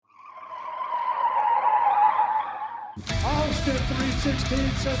Austin 316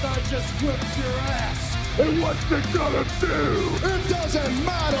 says I just whipped your ass. And what's it gonna do? It doesn't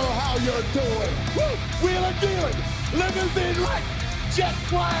matter how you're doing. Woo! Wheeling dealing, limousine right, jet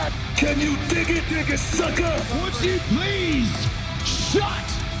flying. Can you dig it, sucker? Would you please shut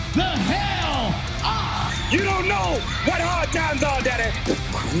the hell up? You don't know what hard times are, Daddy. The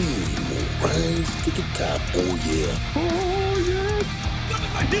cream will rise to the top, oh yeah. Oh, yeah. Look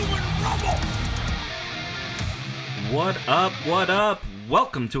at the human rumble! What up, what up?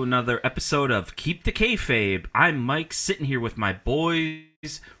 Welcome to another episode of Keep the Kayfabe. I'm Mike, sitting here with my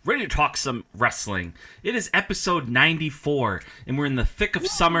boys, ready to talk some wrestling. It is episode 94, and we're in the thick of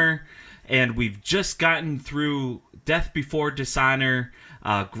summer, and we've just gotten through Death Before Dishonor.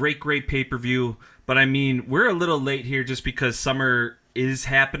 Great pay-per-view. But I mean, we're a little late here just because summer is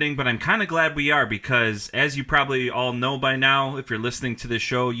happening, but I'm kind of glad we are because, as you probably all know by now, if you're listening to this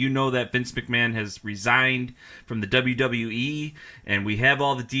show, you know that Vince McMahon has resigned from the WWE, and we have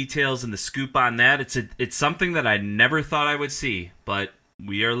all the details and the scoop on that. It's something that I never thought I would see, but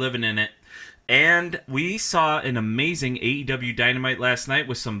we are living in it. And we saw an amazing AEW Dynamite last night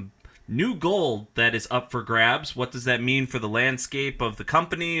with some new gold that is up for grabs. What does that mean for the landscape of the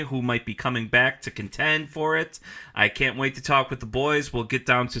company? Who might be coming back to contend for it? I can't wait to talk with the boys. We'll get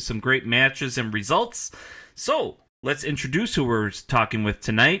down to some great matches and results. So, let's introduce who we're talking with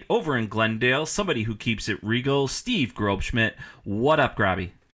tonight. Over in Glendale, somebody who keeps it regal, Steve Grobschmidt. What up, Grobby?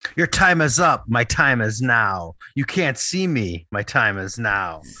 Your time is up. My time is now. You can't see me. My time is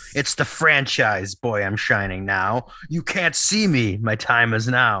now. It's the franchise, boy, I'm shining now. You can't see me. My time is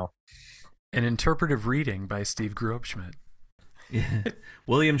now. An interpretive reading by Steve Grobschmidt. Yeah.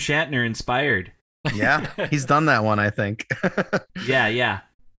 William Shatner inspired. Yeah, he's done that one, I think. Yeah.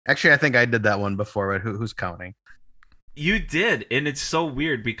 Actually, I think I did that one before, but who's counting? You did, and it's so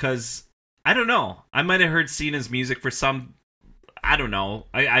weird because, I don't know, I might have heard Cena's music for some, I don't know,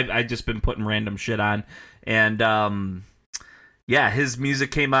 I just been putting random shit on, and yeah, his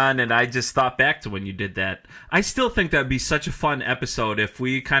music came on, and I just thought back to when you did that. I still think that'd be such a fun episode if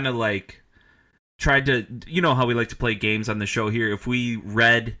we kind of like tried to, you know how we like to play games on the show here, if we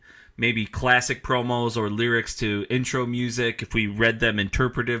read maybe classic promos or lyrics to intro music, if we read them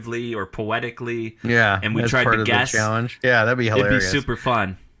interpretively or poetically, and we tried to guess. Challenge. Yeah, that'd be hilarious. It'd be super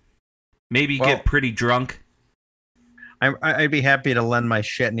fun. Maybe get pretty drunk. I'd be happy to lend my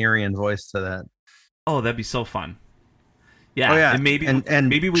Shatnerian voice to that. Oh, that'd be so fun. Yeah, and maybe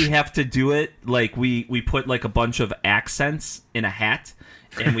maybe we have to do it like we put like a bunch of accents in a hat,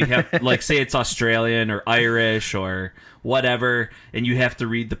 and we have like, say it's Australian or Irish or whatever, and you have to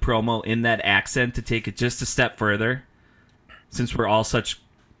read the promo in that accent to take it just a step further, since we're all such,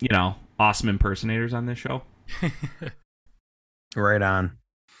 you know, awesome impersonators on this show. Right on.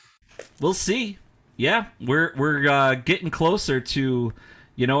 We'll see. Yeah, we're getting closer to,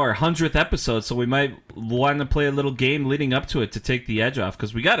 you know, our 100th episode, so we might want to play a little game leading up to it to take the edge off,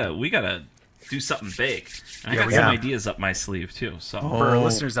 because we gotta do something big. I got some ideas up my sleeve too. So for our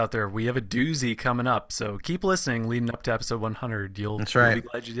listeners out there, we have a doozy coming up, so keep listening leading up to episode 100. You'll be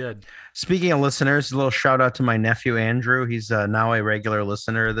glad you did. Speaking of listeners, a little shout out to my nephew Andrew. He's now a regular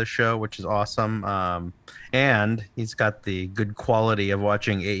listener of the show, which is awesome. And he's got the good quality of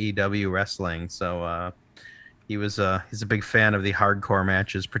watching AEW wrestling. So he's a big fan of the hardcore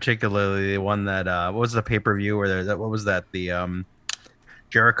matches, particularly the one that what was the pay-per-view where what was that, the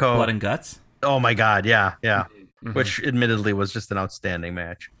Jericho Blood and Guts? Oh my God, yeah. Mm-hmm. Which admittedly was just an outstanding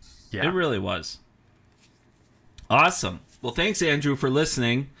match. Yeah, it really was. Awesome. Well, thanks, Andrew, for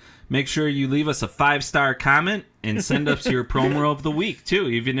listening. Make sure you leave us a 5-star comment and send us your promo of the week, too.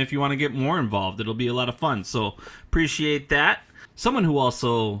 Even if you want to get more involved, it'll be a lot of fun. So appreciate that. Someone who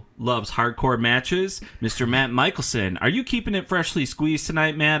also loves hardcore matches, Mr. Matt Michelson. Are you keeping it freshly squeezed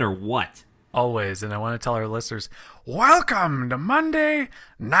tonight, Matt, or what? Always, and I want to tell our listeners, welcome to Monday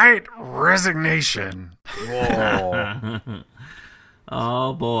Night Resignation. Whoa.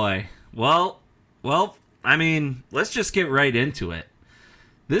 Oh, boy. Well, I mean, let's just get right into it.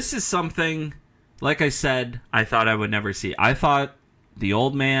 This is something, like I said, I thought I would never see. I thought the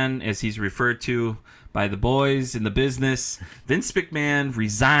old man, as he's referred to by the boys in the business, Vince McMahon,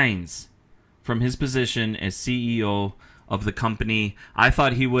 resigns from his position as CEO of the company. I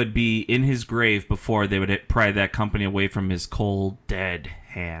thought he would be in his grave before they would pry that company away from his cold, dead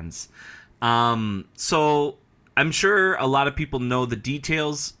hands. So I'm sure a lot of people know the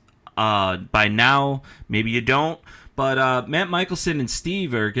details by now. Maybe you don't. But Matt Michelson and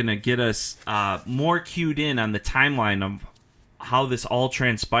Steve are going to get us more cued in on the timeline of how this all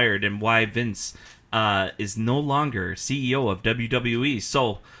transpired and why Vince is no longer CEO of WWE.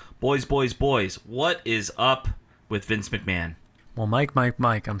 So, boys, what is up with Vince McMahon? Well, Mike,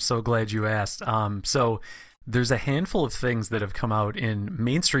 I'm so glad you asked. So there's a handful of things that have come out in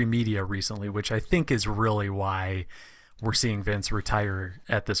mainstream media recently, which I think is really why we're seeing Vince retire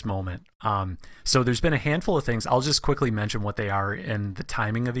at this moment. So there's been a handful of things. I'll just quickly mention what they are and the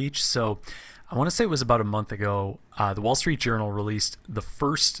timing of each. So I want to say it was about a month ago, the Wall Street Journal released the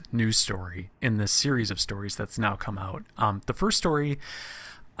first news story in this series of stories that's now come out. The first story,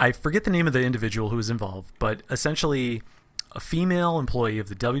 I forget the name of the individual who was involved, but essentially a female employee of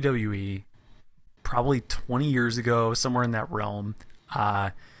the WWE, probably 20 years ago, somewhere in that realm,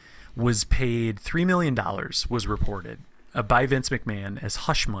 was paid $3 million, was reported, by Vince McMahon as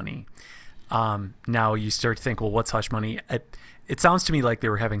hush money. Now you start to think, well, what's hush money? It sounds to me like they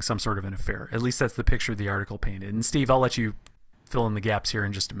were having some sort of an affair. At least that's the picture the article painted. And Steve, I'll let you fill in the gaps here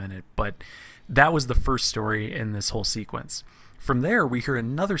in just a minute. But that was the first story in this whole sequence. From there, we hear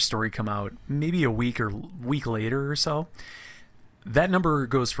another story come out maybe a week later or so. That number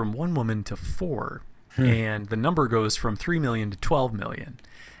goes from one woman to four. And the number goes from 3 million to 12 million.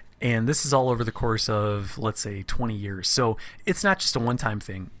 And this is all over the course of, let's say, 20 years. So it's not just a one-time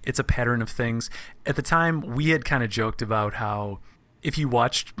thing. It's a pattern of things. At the time, we had kind of joked about how if you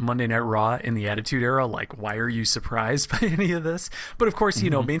watched Monday Night Raw in the Attitude Era, like, why are you surprised by any of this? But of course, you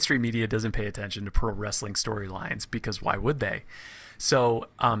know, mainstream media doesn't pay attention to pro wrestling storylines because why would they? So,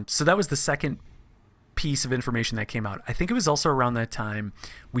 so that was the second piece of information that came out. I think it was also around that time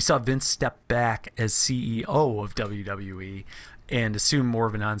we saw Vince step back as CEO of WWE and assume more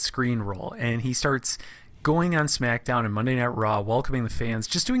of an on-screen role. And he starts going on SmackDown and Monday Night Raw, welcoming the fans,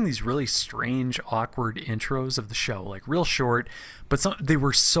 just doing these really strange, awkward intros of the show, like real short, but they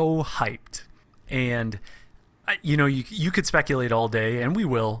were so hyped. And, you know, you could speculate all day, and we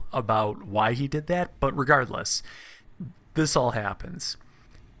will, about why he did that, but regardless, this all happens.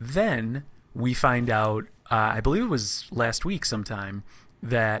 Then we find out, I believe it was last week sometime,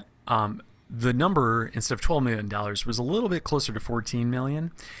 that the number, instead of $12 million, was a little bit closer to $14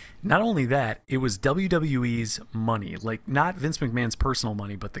 million. Not only that, it was WWE's money, like not Vince McMahon's personal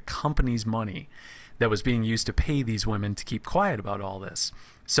money, but the company's money that was being used to pay these women to keep quiet about all this.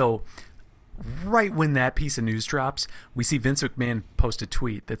 So right when that piece of news drops, we see Vince McMahon post a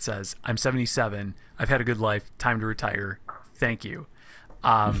tweet that says, "I'm 77. I've had a good life. Time to retire. Thank you."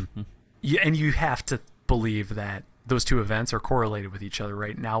 And you have to believe that those two events are correlated with each other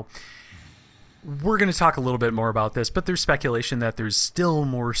right now. We're going to talk a little bit more about this, but there's speculation that there's still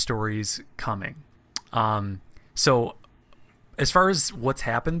more stories coming. So as far as what's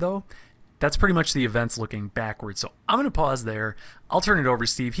happened, though, that's pretty much the events looking backwards. So I'm going to pause there. I'll turn it over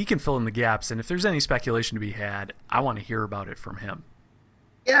to Steve. He can fill in the gaps, and if there's any speculation to be had, I want to hear about it from him.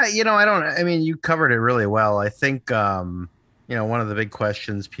 Yeah, you know, I mean, you covered it really well. I think, you know, one of the big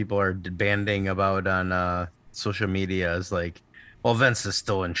questions people are banding about on social media is like, well, Vince is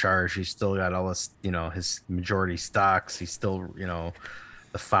still in charge. He's still got all this, you know, his majority stocks. He's still, you know,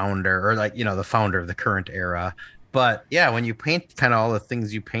 the founder, or like, you know, the founder of the current era. But yeah, when you paint kind of all the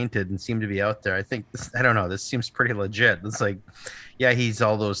things you painted and seem to be out there, I think I don't know, this seems pretty legit. It's like, yeah, he's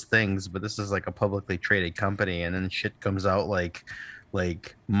all those things, but this is like a publicly traded company, and then shit comes out like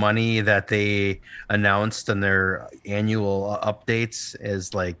money that they announced in their annual updates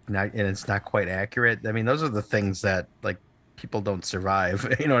is like not, and it's not quite accurate. I mean, those are the things that like people don't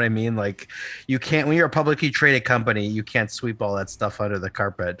survive. You know what I mean? Like, you can't, when you're a publicly traded company, you can't sweep all that stuff under the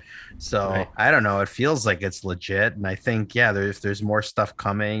carpet. So right. I don't know. It feels like it's legit. And I think, yeah, there's more stuff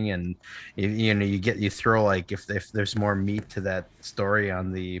coming, and you know, you throw like, if there's more meat to that story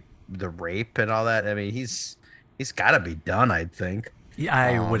on the rape and all that, I mean, he's gotta be done, I'd think. Yeah,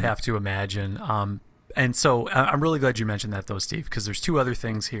 I would have to imagine. And so I'm really glad you mentioned that though, Steve, because there's two other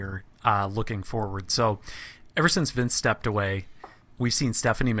things here looking forward. So ever since Vince stepped away, we've seen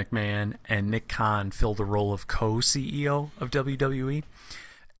Stephanie McMahon and Nick Khan fill the role of co-CEO of WWE.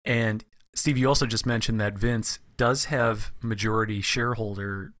 And Steve, you also just mentioned that Vince does have majority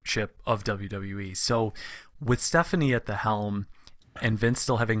shareholdership of WWE. So with Stephanie at the helm and Vince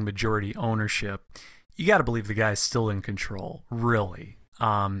still having majority ownership, you got to believe the guy's still in control, really.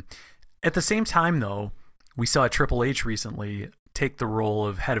 At the same time, though, we saw Triple H recently take the role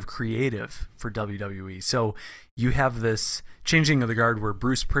of head of creative for WWE. So you have this changing of the guard where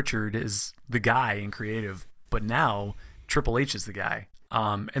Bruce Pritchard is the guy in creative, but now Triple H is the guy.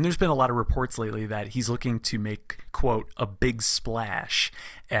 And there's been a lot of reports lately that he's looking to make, quote, a big splash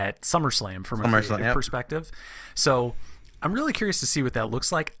at SummerSlam from a creative perspective. So I'm really curious to see what that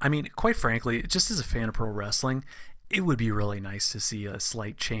looks like. I mean, quite frankly, just as a fan of pro wrestling, it would be really nice to see a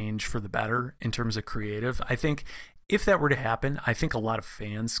slight change for the better in terms of creative. I think if that were to happen, I think a lot of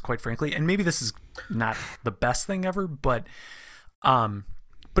fans, quite frankly, and maybe this is not the best thing ever, but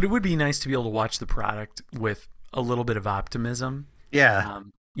it would be nice to be able to watch the product with a little bit of optimism. Yeah.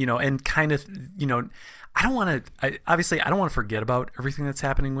 And kind of, I don't want to forget about everything that's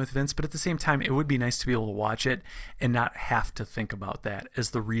happening with Vince, but at the same time, it would be nice to be able to watch it and not have to think about that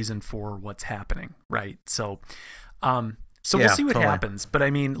as the reason for what's happening. Right. So we'll see what happens. But I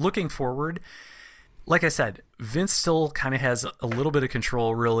mean, looking forward, like I said, Vince still kind of has a little bit of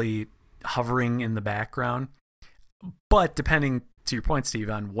control really hovering in the background, but depending, to your point, Steve,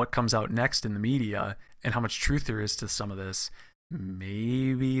 on what comes out next in the media and how much truth there is to some of this,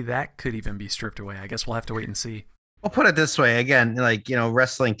 maybe that could even be stripped away. I guess we'll have to wait and see. I'll put it this way again, like,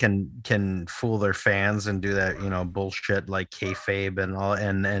 wrestling can fool their fans and do that, bullshit like kayfabe and all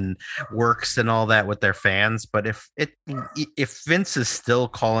and works and all that with their fans. But if Vince is still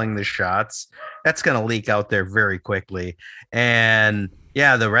calling the shots, that's going to leak out there very quickly. And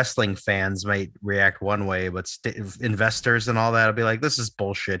yeah, the wrestling fans might react one way, but investors and all that will be like, this is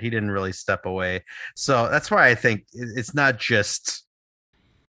bullshit. He didn't really step away. So that's why I think it's not just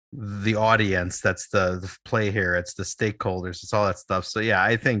the audience that's the play here. It's the stakeholders. It's all that stuff. So yeah,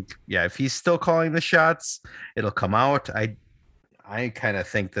 I think, if he's still calling the shots, it'll come out. I kind of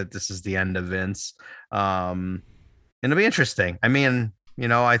think that this is the end of Vince. And it'll be interesting. I mean,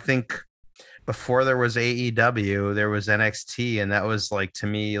 I think before there was AEW, there was NXT, and that was, like, to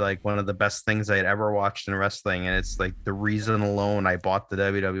me, like one of the best things I'd ever watched in wrestling. And it's like the reason alone I bought the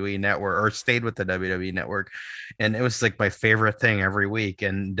WWE network or stayed with the WWE network. And it was like my favorite thing every week.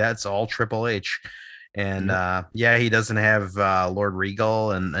 And that's all Triple H. And he doesn't have Lord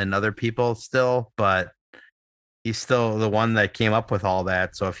Regal and other people still, but he's still the one that came up with all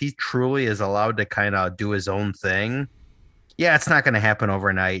that. So if he truly is allowed to kind of do his own thing, it's not going to happen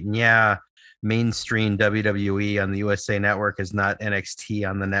overnight. And mainstream WWE on the USA Network is not NXT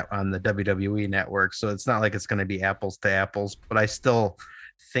on the WWE Network, so it's not like it's going to be apples to apples. But I still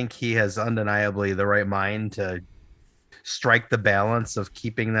think he has undeniably the right mind to strike the balance of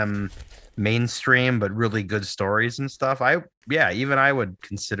keeping them mainstream but really good stories and stuff. Even I would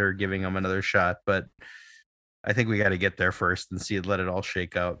consider giving him another shot, but I think we got to get there first and let it all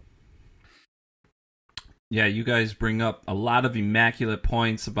shake out. Yeah, you guys bring up a lot of immaculate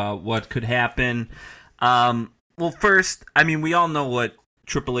points about what could happen. Well, first, I mean, we all know what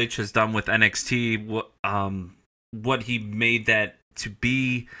Triple H has done with NXT, what he made that to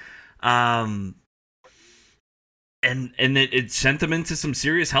be, and it sent them into some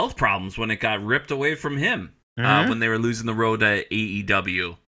serious health problems when it got ripped away from him when they were losing the road to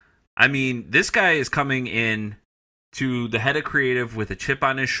AEW. I mean, this guy is coming in to the head of creative with a chip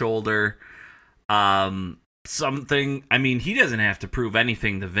on his shoulder. I mean, he doesn't have to prove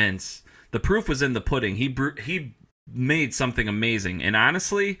anything to Vince. The proof was in the pudding. He made something amazing. And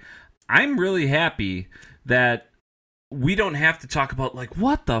honestly, I'm really happy that we don't have to talk about, like,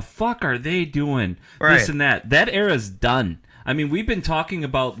 what the fuck are they doing? Right. This and that. That era's done. I mean, we've been talking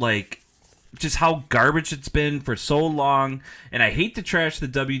about, like, just how garbage it's been for so long. And I hate to trash the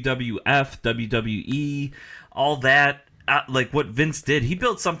WWF, WWE, all that. Like what Vince did, he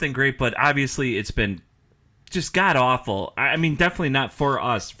built something great, but obviously it's been just god awful. I mean, definitely not for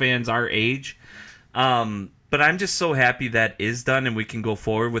us fans our age. But I'm just so happy that is done, and we can go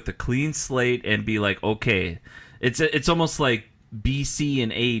forward with a clean slate and be like, okay, it's almost like BC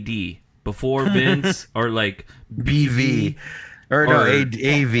and AD before Vince, or like BV, or no,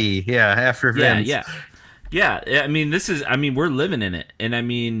 AV, after Vince. Yeah. I mean, we're living in it, and I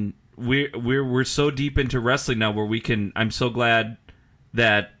mean, we're so deep into wrestling now where we can. I'm so glad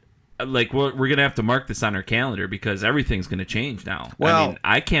that, like, we're gonna have to mark this on our calendar because everything's gonna change now. Well, I mean,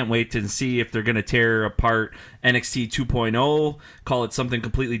 I can't wait to see if they're gonna tear apart NXT 2.0, call it something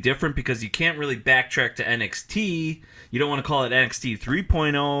completely different, because you can't really backtrack to NXT. You don't want to call it NXT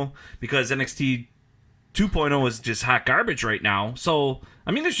 3.0 because NXT 2.0 is just hot garbage right now. So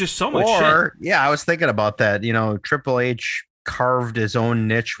I mean, there's just so much shit. Yeah, I was thinking about that. Triple H carved his own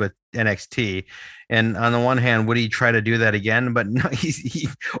niche with NXT, and on the one hand, would he try to do that again? But no,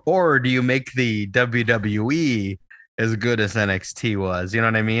 or do you make the WWE as good as NXT was? You know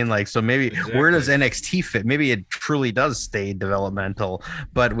what I mean? Like, so maybe where does NXT fit? Maybe it truly does stay developmental,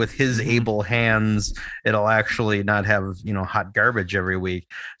 but with his able hands, it'll actually not have hot garbage every week.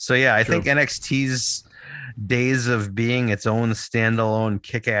 So yeah, I think NXT's days of being its own standalone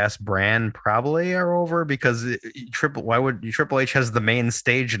kick-ass brand probably are over, because Triple H has the main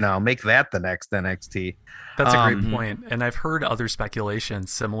stage now. Make that the next NXT. That's a great point. And I've heard other speculation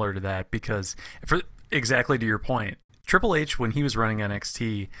similar to that, because exactly to your point, Triple H, when he was running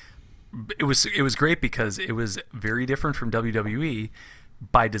NXT, it was great because it was very different from WWE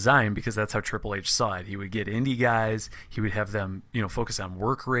by design, because that's how Triple H saw it. He would get indie guys, he would have them, focus on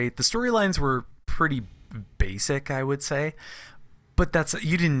work rate. The storylines were pretty basic, I would say, but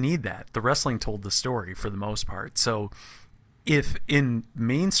you didn't need that. The wrestling told the story for the most part. So if in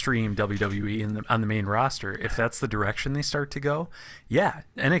mainstream WWE on the main roster, if that's the direction they start to go, yeah,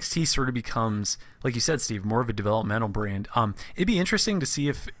 NXT sort of becomes, like you said, Steve, more of a developmental brand. It'd be interesting to see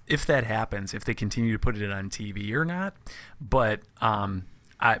if that happens, if they continue to put it on TV or not. But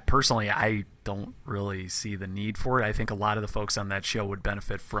I don't really see the need for it. I think a lot of the folks on that show would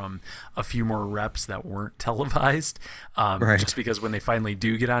benefit from a few more reps that weren't televised, Right. Just because when they finally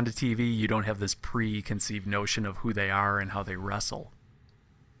do get onto TV, you don't have this preconceived notion of who they are and how they wrestle.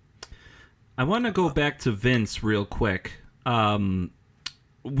 I want to go back to Vince real quick.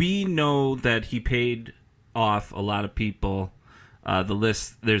 We know that he paid off a lot of people.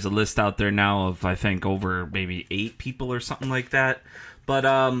 There's a list out there now of, I think, over maybe 8 people or something like that. But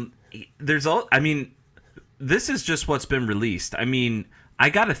this is just what's been released. I mean, I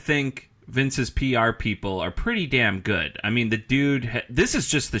gotta think Vince's PR people are pretty damn good. I mean, the dude. This is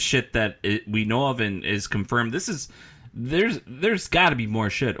just the shit that we know of and is confirmed. There's got to be more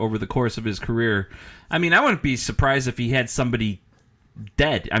shit over the course of his career. I mean, I wouldn't be surprised if he had somebody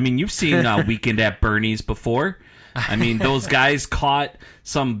dead. I mean, you've seen Weekend at Bernie's before. I mean, those guys caught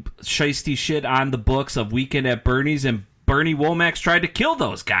some shiesty shit on the books of Weekend at Bernie's, and Bernie Womack tried to kill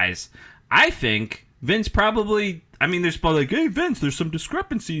those guys. I think Vince probably... I mean, there's probably like, hey, Vince, there's some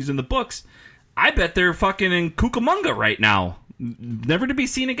discrepancies in the books. I bet they're fucking in Cucamonga right now. Never to be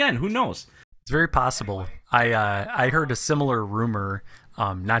seen again. Who knows? It's very possible. I heard a similar rumor,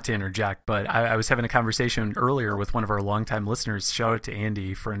 not to interject, but I was having a conversation earlier with one of our longtime listeners. Shout out to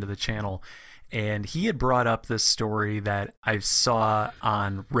Andy, friend of the channel. And he had brought up this story that I saw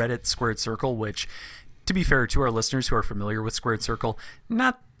on Reddit Squared Circle, which, to be fair to our listeners who are familiar with Squared Circle,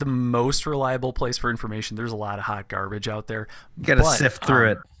 not the most reliable place for information. There's a lot of hot garbage out there. You got to sift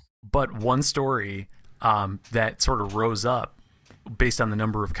through it. But one story that sort of rose up based on the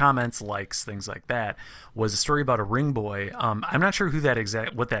number of comments, likes, things like that, was a story about a ring boy. I'm not sure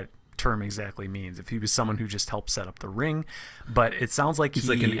what that term exactly means, if he was someone who just helped set up the ring, but it sounds like he's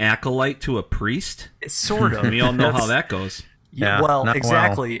like an acolyte to a priest. Sort of. We all know how that goes. Yeah, well,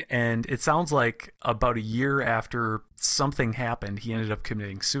 exactly. Well. And it sounds like about a year after something happened, he ended up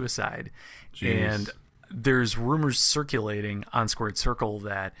committing suicide. Jeez. And there's rumors circulating on Squared Circle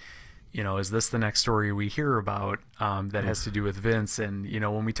that, is this the next story we hear about that has to do with Vince? And,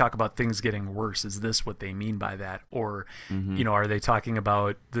 when we talk about things getting worse, is this what they mean by that? Or, are they talking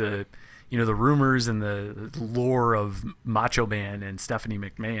about the rumors and the lore of Macho Man and Stephanie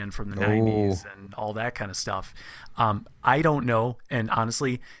McMahon from the 90s and all that kind of stuff? I don't know. And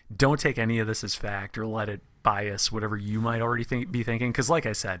honestly, don't take any of this as fact or let it bias whatever you might already be thinking. Because like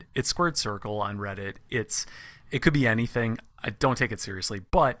I said, it's Squared Circle on Reddit. It could be anything. I don't take it seriously.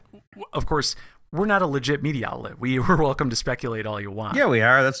 But, of course, we're not a legit media outlet. We're welcome to speculate all you want. Yeah, we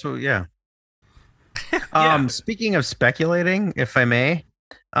are. That's what, yeah. Speaking of speculating, if I may,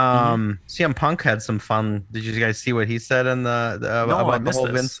 CM Punk had some fun. Did you guys see what he said in about the whole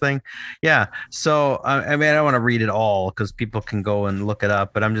Vince thing? Yeah. So, I mean, I don't want to read it all because people can go and look it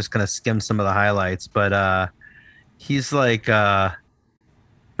up, but I'm just going to skim some of the highlights. But he's like...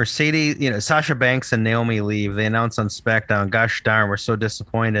 Mercedes, Sasha Banks and Naomi leave. They announced on SmackDown, gosh darn, we're so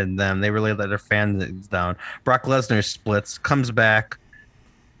disappointed in them. They really let their fans down. Brock Lesnar splits, comes back.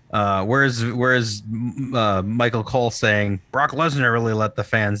 Where's Michael Cole saying, Brock Lesnar really let the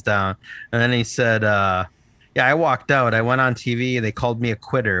fans down. And then he said, I walked out. I went on TV. They called me a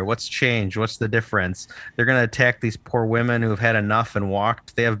quitter. What's changed? What's the difference? They're going to attack these poor women who have had enough and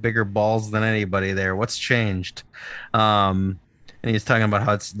walked. They have bigger balls than anybody there. What's changed? And he's talking about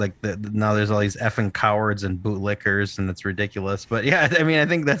how it's like now there's all these effing cowards and bootlickers and it's ridiculous. But yeah, I mean, I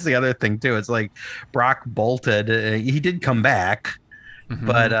think that's the other thing too. It's like Brock bolted. He did come back,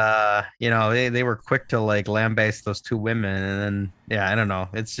 but they were quick to like lambaste those two women. And then, I don't know.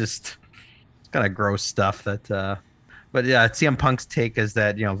 It's kind of gross stuff that, but yeah, CM Punk's take is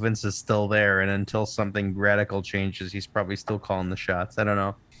that, Vince is still there. And until something radical changes, he's probably still calling the shots. I don't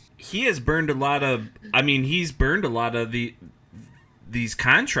know. He has burned a lot of these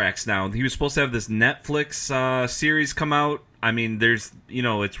contracts now. He was supposed to have this Netflix series come out. I mean, there's,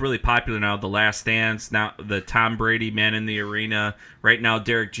 it's really popular now. The Last Dance, now the Tom Brady Man in the Arena. Right now,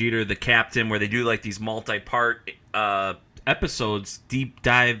 Derek Jeter, the Captain, where they do like these multi-part episodes, deep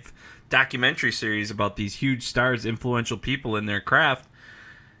dive documentary series about these huge stars, influential people in their craft.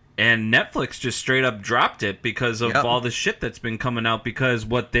 And Netflix just straight up dropped it because of all the shit that's been coming out, because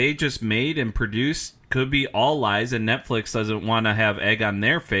what they just made and produced could be all lies, and Netflix doesn't want to have egg on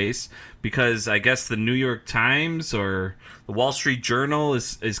their face because I guess the New York Times or the Wall Street Journal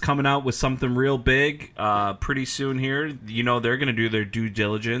is coming out with something real big pretty soon here. You know, they're going to do their due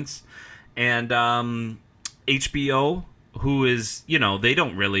diligence. And HBO, who is, you know, they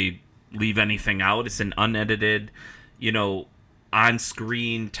don't really leave anything out. It's an unedited, you know,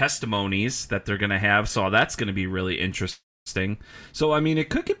 on-screen testimonies that they're going to have, so that's going to be really interesting. So, I mean, it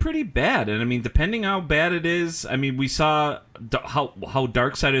could get pretty bad, and I mean, depending how bad it is, I mean, we saw how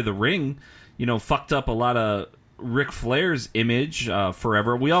Dark Side of the Ring, you know, fucked up a lot of Ric Flair's image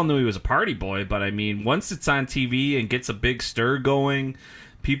forever. We all knew he was a party boy, but I mean, once it's on TV and gets a big stir going,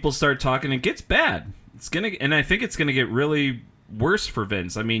 people start talking, it gets bad. And I think it's gonna get really worse for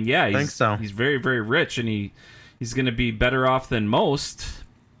Vince. I mean, yeah, he's very, very rich, and he's going to be better off than most.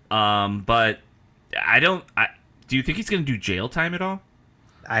 But do you think he's going to do jail time at all?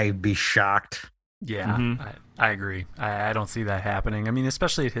 I'd be shocked. Yeah, I agree. I don't see that happening. I mean,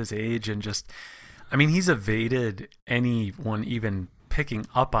 especially at his age, and just, I mean, he's evaded anyone even picking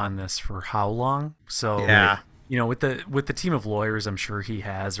up on this for how long? So, yeah. You know, with the team of lawyers I'm sure he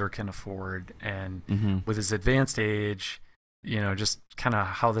has or can afford, and with his advanced age, you know, just kind of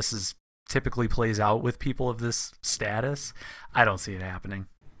how this is typically plays out with people of this status, I don't see it happening.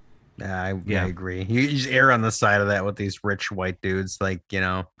 I agree. You just err on the side of that with these rich white dudes, like, you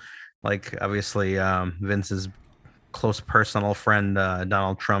know, like obviously Vince's close personal friend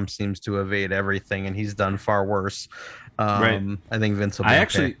Donald Trump seems to evade everything, and he's done far worse. Right. I think Vince will be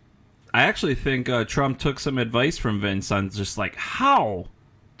okay. I actually think Trump took some advice from Vince on just like, how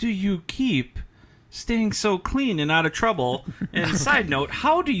do you keep staying so clean and out of trouble? And side note,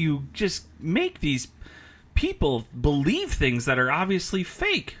 how do you just make these people believe things that are obviously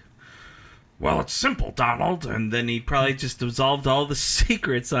fake? Well, it's simple, Donald. And then he probably just dissolved all the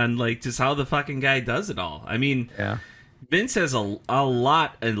secrets on like just how the fucking guy does it all. I mean, Vince has a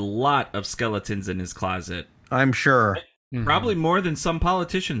lot of skeletons in his closet. I'm sure. Probably more than some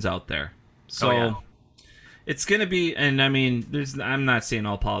politicians out there. So it's going to be, and I mean, I'm not saying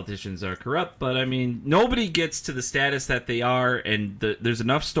all politicians are corrupt, but I mean, nobody gets to the status that they are, and there's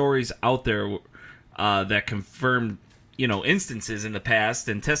enough stories out there that confirm, you know, instances in the past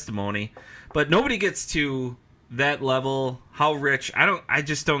and testimony, but nobody gets to that level. How rich? I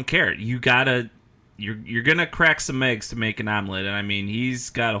just don't care. You're gonna crack some eggs to make an omelet, and I mean, he's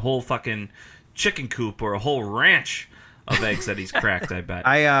got a whole fucking chicken coop or a whole ranch of eggs that he's cracked, I bet.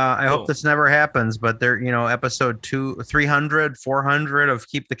 I hope this never happens, but there, you know, episode 300, 400 of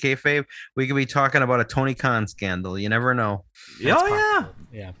Keep the Kayfabe, we could be talking about a Tony Khan scandal. You never know.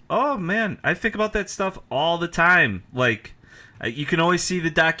 Yeah. Oh man, I think about that stuff all the time. Like, you can always see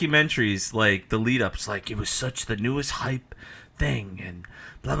the documentaries, like the lead ups, like it was such the newest hype thing and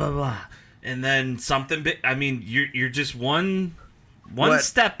blah blah blah, and then something big. I mean, you're just one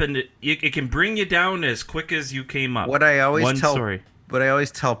step, and it can bring you down as quick as you came up. What I always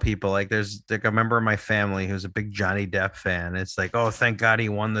tell people, like, there's like a member of my family who's a big Johnny Depp fan. It's like, oh, thank God he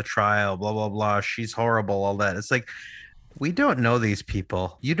won the trial, blah blah blah. She's horrible, all that. It's like, we don't know these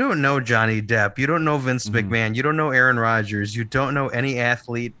people. You don't know Johnny Depp. You don't know Vince McMahon. You don't know Aaron Rodgers. You don't know any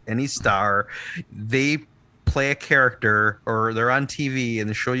athlete, any star. They play a character, or they're on TV and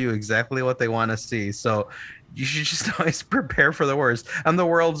they show you exactly what they want to see. So you should just always prepare for the worst. I'm the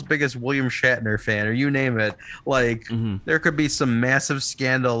world's biggest William Shatner fan, or you name it. Like, there could be some massive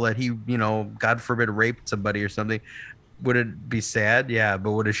scandal that he, you know, God forbid, raped somebody or something. Would it be sad? Yeah,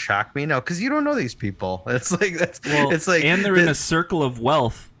 but would it shock me? No, because you don't know these people. It's like and they're in a circle of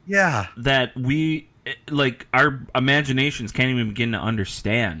wealth. Yeah, that we, like, our imaginations can't even begin to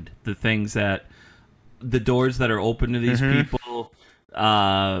understand the things that, the doors that are open to these people.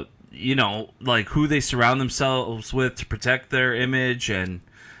 You know, like who they surround themselves with to protect their image. And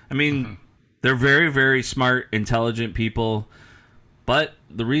I mean, they're very, very smart, intelligent people. But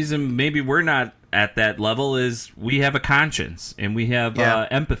the reason maybe we're not at that level is we have a conscience, and we have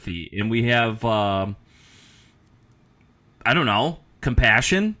empathy, and we have, I don't know,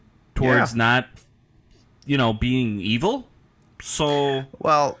 compassion towards not, you know, being evil. So,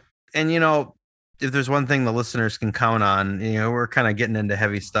 well, and you know, if there's one thing the listeners can count on, you know, we're kind of getting into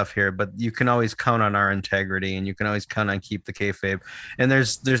heavy stuff here, but you can always count on our integrity, and you can always count on Keep the Kayfabe. And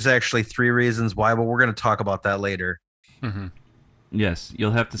there's actually 3 reasons why, but we're going to talk about that later. Yes,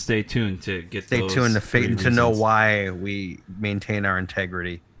 you'll have to stay tuned to get stay tuned to know why we maintain our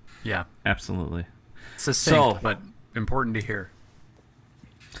integrity. Yeah, absolutely. Succinct, but important to hear.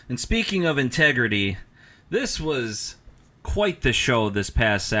 And speaking of integrity, this was quite the show this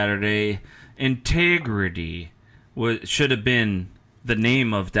past Saturday. Integrity should have been the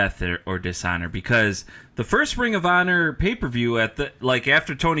name of Death or Dishonor, because the first Ring of Honor pay-per-view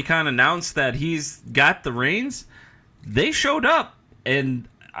after Tony Khan announced that he's got the reins, they showed up, and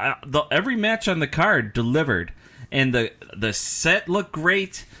every match on the card delivered, and the set looked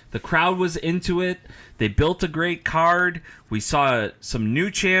great. The crowd was into it. They built a great card. We saw some new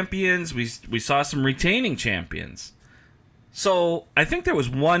champions. We saw some retaining champions. So I think there was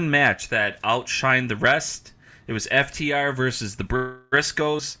one match that outshined the rest. It was FTR versus the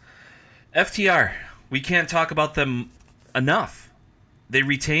Briscoes. FTR, we can't talk about them enough. They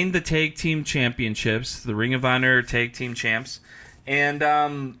retained the tag team championships, the Ring of Honor tag team champs. And,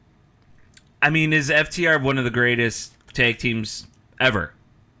 is FTR one of the greatest tag teams ever?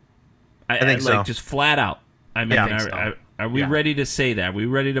 I think so. Just flat out. Are we ready to say that? Are we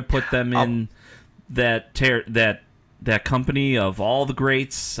ready to put them in that company of all the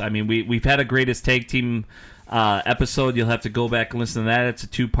greats? We've had a greatest tag team episode. You'll have to go back and listen to that. It's a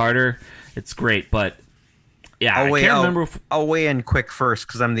 2-parter. It's great, but yeah, I'll weigh in quick first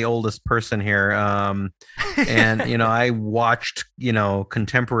because I'm the oldest person here. And I watched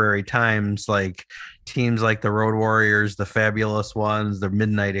contemporary times, like teams like the Road Warriors, the Fabulous Ones, the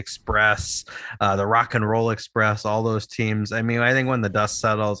Midnight Express, the Rock and Roll Express, all those teams. I think when the dust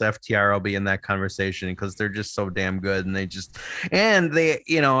settles, FTR will be in that conversation because they're just so damn good. And they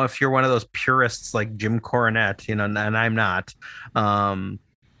if you're one of those purists like Jim Cornette, and I'm not,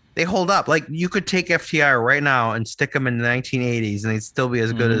 they hold up. Like, you could take FTR right now and stick them in the 1980s and they'd still be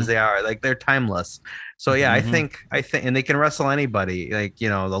as good as they are. Like, they're timeless. So yeah, I think, and they can wrestle anybody, like, the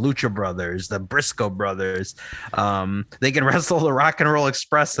Lucha Brothers, the Briscoe brothers. They can wrestle the Rock and Roll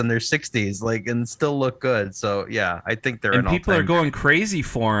Express in their 60s, like, and still look good. So yeah, I think they're. And people are going crazy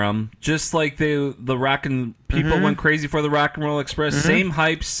for them, just like the Rock and people went crazy for the Rock and Roll Express. Same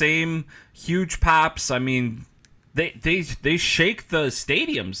hype, same huge pops. They shake the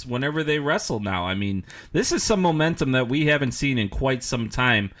stadiums whenever they wrestle now. This is some momentum that we haven't seen in quite some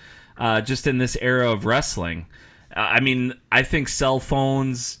time. Just in this era of wrestling. I think cell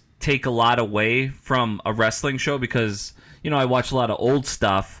phones take a lot away from a wrestling show because, I watch a lot of old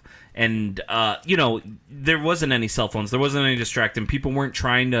stuff and, there wasn't any cell phones. There wasn't any distracting. People weren't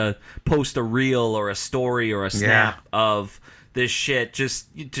trying to post a reel or a story or a snap of this shit just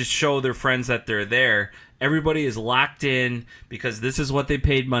to show their friends that they're there. Everybody is locked in because this is what they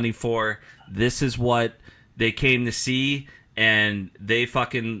paid money for. This is what they came to see. And they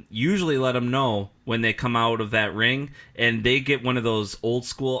fucking usually let them know when they come out of that ring, and they get one of those old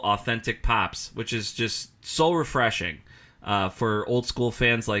school authentic pops, which is just so refreshing for old school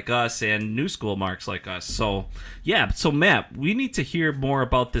fans like us and new school marks like us. So yeah, so Matt, we need to hear more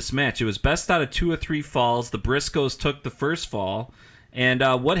about this match. It was best out of 2 or 3 falls. The Briscoes took the first fall, and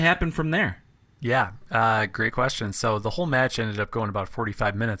what happened from there? Yeah, great question. So the whole match ended up going about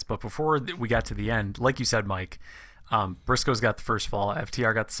 45 minutes, but before we got to the end, like you said, Mike, Briscoe's got the first fall,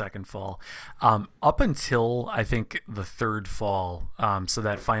 FTR got the second fall. Up until, I think, the third fall, so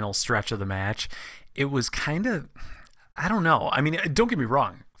that final stretch of the match, it was kind of, I don't know. Don't get me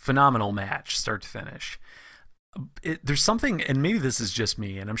wrong, phenomenal match, start to finish. There's something, and maybe this is just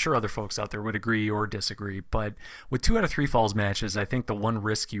me, and I'm sure other folks out there would agree or disagree, but with 2 out of 3 falls matches, I think the one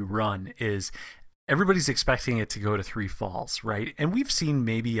risk you run is everybody's expecting it to go to 3 falls, right? And we've seen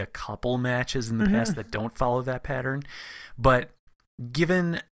maybe a couple matches in the past that don't follow that pattern. But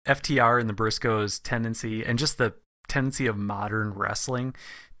given FTR and the Briscoes' tendency, and just the tendency of modern wrestling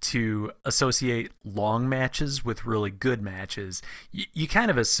to associate long matches with really good matches, you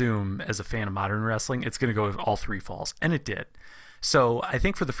kind of assume, as a fan of modern wrestling, it's going to go with all 3 falls. And it did. So I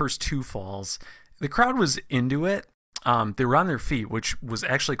think for the first 2 falls, the crowd was into it. They were on their feet, which was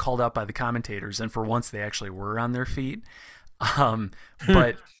actually called out by the commentators, and for once they actually were on their feet.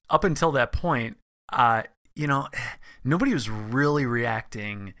 But up until that point, nobody was really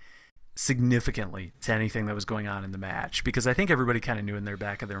reacting significantly to anything that was going on in the match, because I think everybody kind of knew in their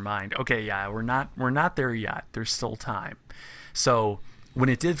back of their mind, okay, yeah, we're not there yet. There's still time. So when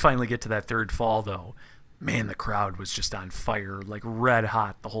it did finally get to that third fall, though, man, the crowd was just on fire, like red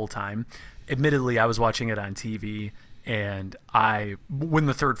hot the whole time. Admittedly, I was watching it on TV, and when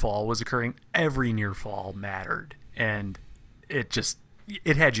the third fall was occurring, every near fall mattered, and it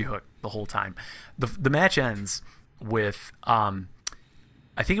had you hooked the whole time. The match ends with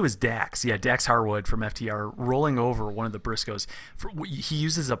I think it was Dax Harwood from FTR rolling over one of the Briscoes. He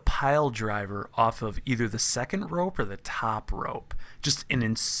uses a pile driver off of either the second rope or the top rope, just an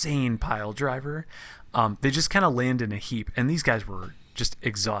insane pile driver. They just kind of land in a heap, and these guys were just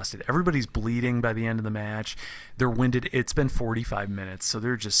exhausted. Everybody's bleeding by the end of the match. They're winded. It's been 45 minutes, so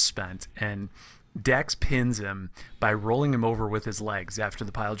they're just spent. And Dax pins him by rolling him over with his legs after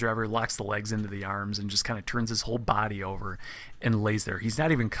the pile driver, locks the legs into the arms, and just kind of turns his whole body over and lays there. He's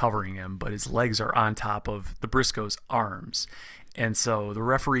not even covering him, but his legs are on top of the Briscoes' arms. And so the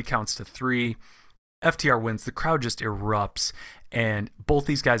referee counts to 3. FTR wins. The crowd just erupts, and both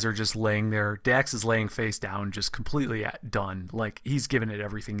these guys are just laying there. Dax is laying face down, just completely done. Like, he's given it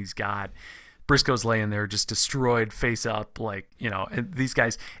everything he's got. Briscoe's laying there just destroyed, face up, like, and these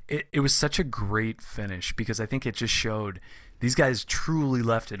guys, it was such a great finish because I think it just showed these guys truly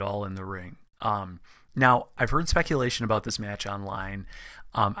left it all in the ring. Now, I've heard speculation about this match online.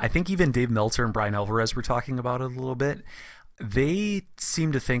 I think even Dave Meltzer and Brian Alvarez were talking about it a little bit. They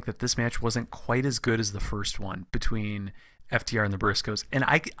seem to think that this match wasn't quite as good as the first one between FTR and the Briscoes. And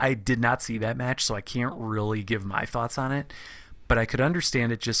I did not see that match, so I can't really give my thoughts on it. But I could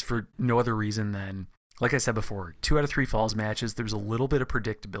understand it just for no other reason than, like I said before, 2 out of 3 falls matches, there's a little bit of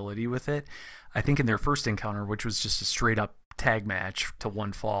predictability with it. I think in their first encounter, which was just a straight up tag match to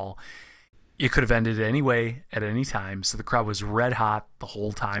 1 fall, it could have ended any way at any time. So the crowd was red hot the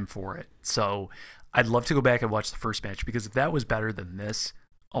whole time for it. So I'd love to go back and watch the first match because if that was better than this,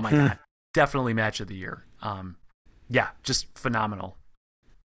 oh my God, definitely match of the year. Yeah, just phenomenal.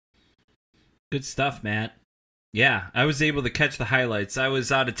 Good stuff, Matt. Yeah, I was able to catch the highlights. I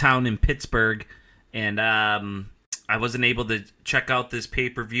was out of town in Pittsburgh, and I wasn't able to check out this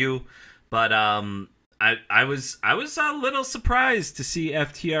pay-per-view, but I was a little surprised to see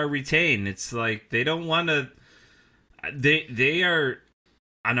FTR retain. It's like they don't want to. They are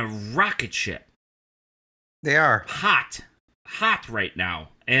on a rocket ship. They are hot right now,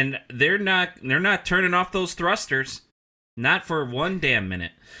 and they're not turning off those thrusters, not for one damn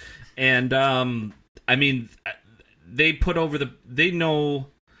minute. And I mean, they put over they know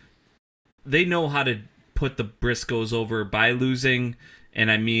how to put the Briscoes over by losing.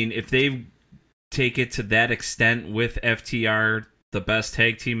 And I mean, if they take it to that extent with FTR, the best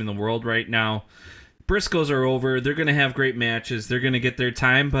tag team in the world right now, Briscoes are over. They're going to have great matches. They're going to get their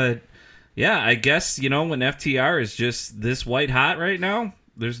time. But yeah, I guess, when FTR is just this white hot right now,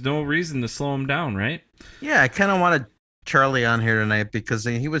 there's no reason to slow them down, right? Yeah, I kind of wanted Charlie on here tonight because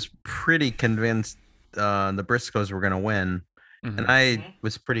he was pretty convinced the Briscoes were going to win. Mm-hmm. And I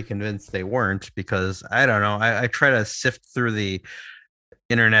was pretty convinced they weren't because, I don't know, I try to sift through the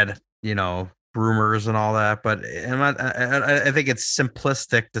internet, rumors and all that, but I think it's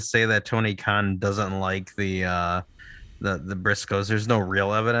simplistic to say that Tony Khan doesn't like the Briscoes. There's no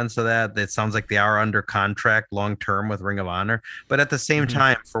real evidence of that. It sounds like they are under contract long term with Ring of Honor, but at the same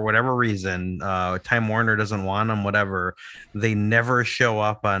time, for whatever reason, Time Warner doesn't want them. Whatever, they never show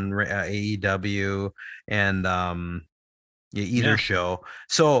up on AEW and either show.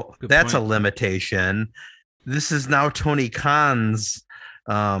 So Good that's point. a limitation. This is now Tony Khan's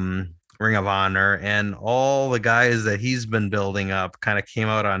Ring of Honor, and all the guys that he's been building up kind of came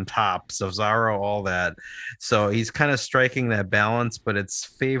out on top. Cesaro, all that. So he's kind of striking that balance, but it's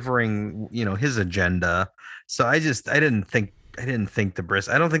favoring, his agenda. So I don't think the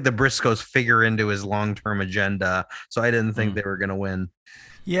Briscoes figure into his long-term agenda. So I didn't think they were going to win.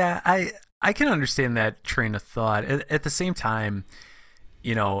 Yeah, I can understand that train of thought. At the same time,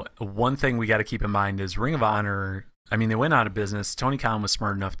 one thing we got to keep in mind is Ring of Honor. I mean, they went out of business. Tony Khan was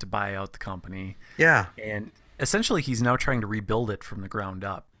smart enough to buy out the company. Yeah. And essentially, he's now trying to rebuild it from the ground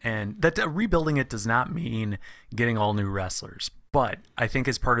up. And that rebuilding it does not mean getting all new wrestlers. But I think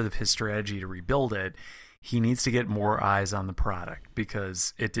as part of his strategy to rebuild it, he needs to get more eyes on the product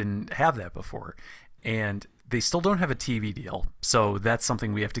because it didn't have that before. And they still don't have a TV deal. So that's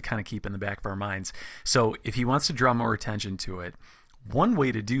something we have to kind of keep in the back of our minds. So if he wants to draw more attention to it, one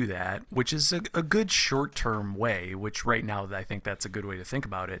way to do that, which is a good short-term way, which right now I think that's a good way to think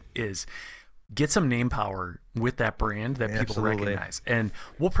about it, is get some name power with that brand that people recognize. And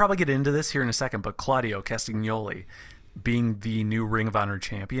we'll probably get into this here in a second, but Claudio Castagnoli being the new Ring of Honor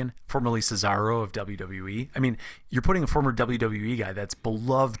champion, formerly Cesaro of WWE. I mean, you're putting a former WWE guy that's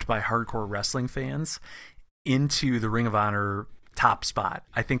beloved by hardcore wrestling fans into the Ring of Honor top spot.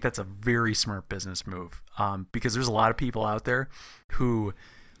 I think that's a very smart business move because there's a lot of people out there who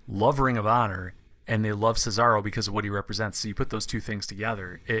love Ring of Honor and they love Cesaro because of what he represents. So you put those two things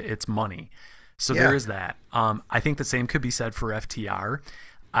together, it's money. So there is that. I think the same could be said for FTR.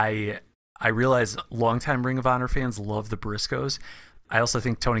 I realize longtime Ring of Honor fans love the Briscoes. I also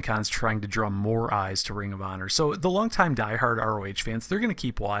think Tony Khan's trying to draw more eyes to Ring of Honor. So the longtime diehard ROH fans, they're going to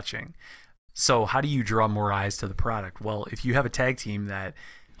keep watching. So how do you draw more eyes to the product? Well, if you have a tag team that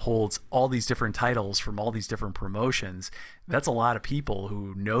holds all these different titles from all these different promotions. That's a lot of people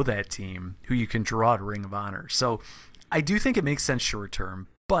who know that team who you can draw to Ring of Honor. So I do think it makes sense short term,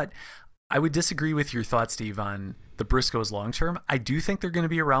 but I would disagree with your thoughts, Steve, on the Briscoes long term. I do think they're going to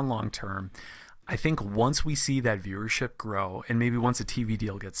be around long term. I think once we see that viewership grow, and maybe once a TV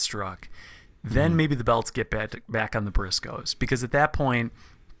deal gets struck, then maybe the belts get back on the Briscoes, because at that point,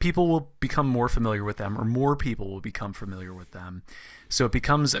 people will become more familiar with them, or more people will become familiar with them. So it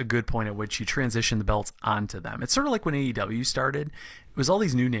becomes a good point at which you transition the belts onto them. It's sort of like when AEW started. It was all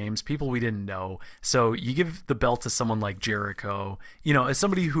these new names, people we didn't know. So you give the belt to someone like Jericho, as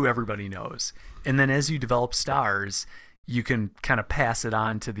somebody who everybody knows. And then as you develop stars, you can kind of pass it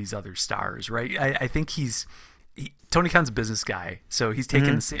on to these other stars, right? I think Tony Khan's a business guy, so he's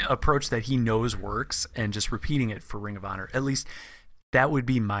taken the same approach that he knows works and just repeating it for Ring of Honor. At least that would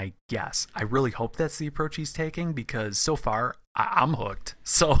be my guess. I really hope that's the approach he's taking, because so far I'm hooked.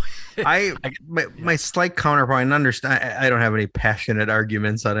 So my slight counterpoint, and understand, I don't have any passionate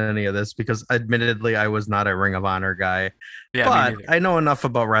arguments on any of this, because admittedly I was not a Ring of Honor guy, but I know enough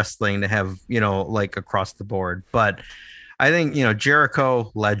about wrestling to have, like across the board. But I think,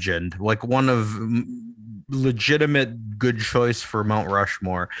 Jericho, legend, like one of legitimate good choice for Mount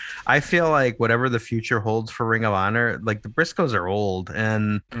Rushmore. I feel like whatever the future holds for Ring of Honor, like the Briscoes are old,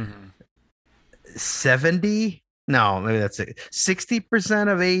 and 70, no, maybe that's it.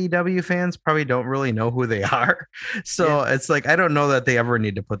 60% of AEW fans probably don't really know who they are. So it's like, I don't know that they ever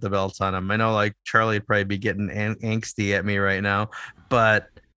need to put the belts on them. I know like Charlie would probably be getting angsty at me right now, but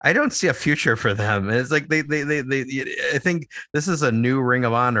I don't see a future for them. It's like they I think this is a new Ring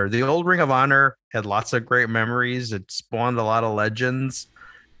of Honor. The old Ring of Honor had lots of great memories. It spawned a lot of legends,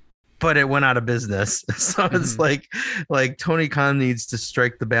 but it went out of business. So it's like Tony Khan needs to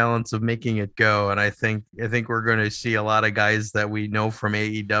strike the balance of making it go. And I think we're going to see a lot of guys that we know from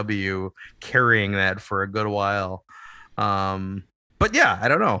AEW carrying that for a good while. But yeah, I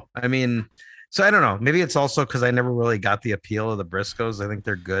don't know. I mean, so I don't know. Maybe it's also because I never really got the appeal of the Briscoes. I think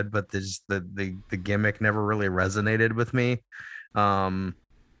they're good, but the gimmick never really resonated with me.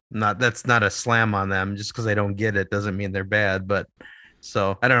 That's not a slam on them. Just because I don't get it doesn't mean they're bad. But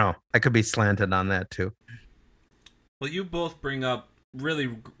so I don't know. I could be slanted on that too. Well, you both bring up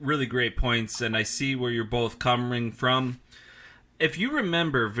really, really great points, and I see where you're both coming from. If you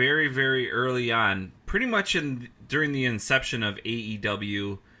remember, very, very early on, pretty much during the inception of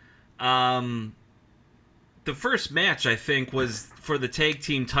AEW. The first match, I think, was for the tag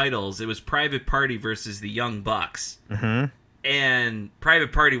team titles. It was Private Party versus the Young Bucks. And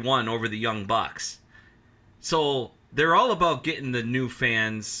Private Party won over the Young Bucks. So they're all about getting the new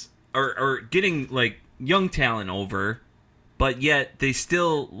fans, or getting, like, young talent over. But yet, they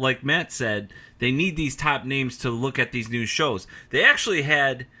still, like Matt said, they need these top names to look at these new shows. They actually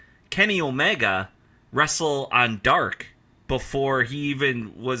had Kenny Omega wrestle on Dark before he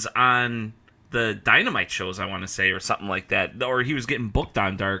even was on the Dynamite shows, I want to say, or something like that. Or he was getting booked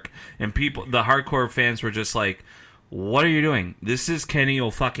on Dark, and the hardcore fans were just like, what are you doing? This is Kenny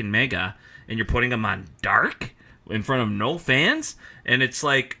O'Fucking-Mega, and you're putting him on Dark in front of no fans? And it's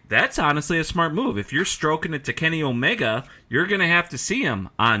like, that's honestly a smart move. If you're stroking it to Kenny Omega, you're going to have to see him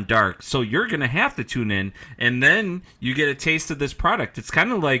on Dark. So you're going to have to tune in, and then you get a taste of this product. It's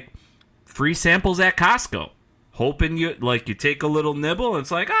kind of like free samples at Costco. Hoping you take a little nibble, and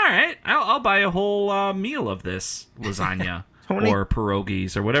it's like, all right, I'll buy a whole meal of this lasagna or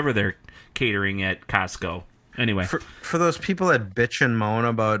pierogies or whatever they're catering at Costco. Anyway, for those people that bitch and moan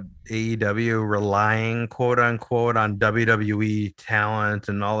about AEW relying, quote unquote, on WWE talent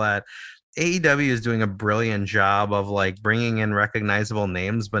and all that, AEW is doing a brilliant job of like bringing in recognizable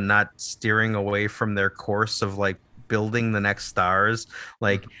names, but not steering away from their course of like building the next stars,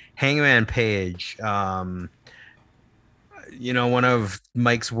 like Hangman Page. One of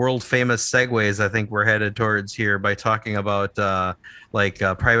Mike's world famous segues, I think we're headed towards here by talking about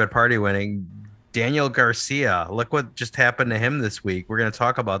Private Party winning. Daniel Garcia, look what just happened to him this week. We're going to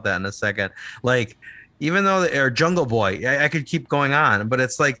talk about that in a second. Like, even though or Jungle Boy, I could keep going on, but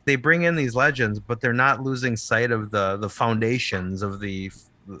it's like they bring in these legends, but they're not losing sight of the foundations of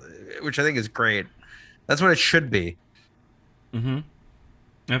which I think is great. That's what it should be.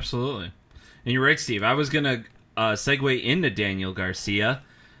 Absolutely. And you're right, Steve. I was going to segue into Daniel Garcia.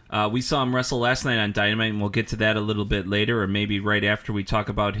 We saw him wrestle last night on Dynamite, and we'll get to that a little bit later, or maybe right after we talk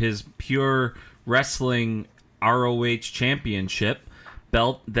about his Pure Wrestling ROH Championship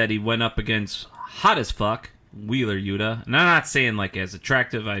belt that he went up against hot as fuck Wheeler Yuta. And I'm not saying like as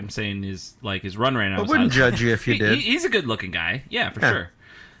attractive. I'm saying his run right now. I wouldn't judge you if you did. He's a good looking guy. Yeah, for sure.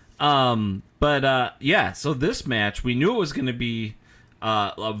 So this match, we knew it was going to be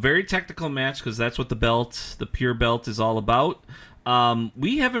A very technical match because that's what the pure belt, is all about.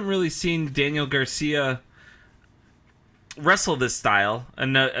 We haven't really seen Daniel Garcia wrestle this style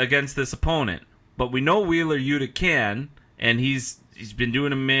and against this opponent, but we know Wheeler Yuta can, and he's been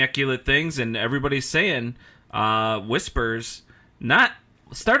doing immaculate things, and everybody's saying whispers, not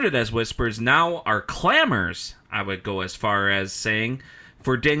started as whispers, now are clamors, I would go as far as saying,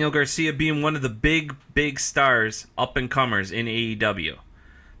 for Daniel Garcia being one of the big stars, up-and-comers in AEW.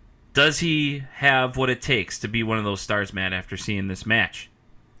 Does he have what it takes to be one of those stars, Matt, after seeing this match?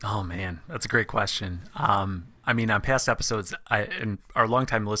 Oh, man, that's a great question. I mean, on past episodes, and our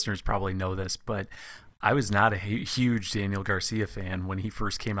longtime listeners probably know this, but I was not a huge Daniel Garcia fan when he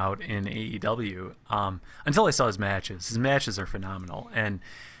first came out in AEW until I saw his matches. His matches are phenomenal. And,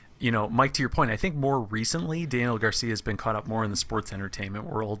 you know, Mike, to your point, I think more recently Daniel Garcia has been caught up more in the sports entertainment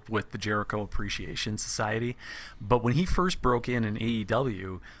world with the Jericho Appreciation Society. But when he first broke in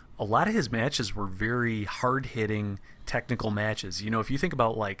AEW, a lot of his matches were very hard-hitting technical matches. You know, if you think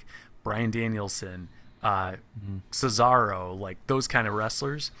about, like, Bryan Danielson, Cesaro, like those kind of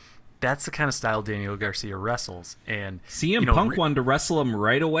wrestlers, that's the kind of style Daniel Garcia wrestles. And CM Punk wanted to wrestle him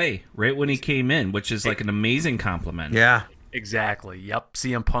right away, right when he came in, which is like an amazing compliment. Yeah. Exactly. Yep.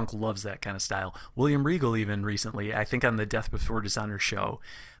 CM Punk loves that kind of style. William Regal even recently, I think on the Death Before Dishonor show,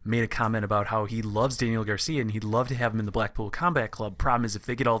 made a comment about how he loves Daniel Garcia and he'd love to have him in the Blackpool Combat Club. Problem is, if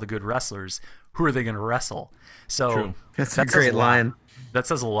they get all the good wrestlers, who are they going to wrestle? So True. That's a great line. That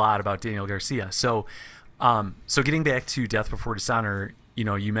says a lot about Daniel Garcia. So getting back to Death Before Dishonor, you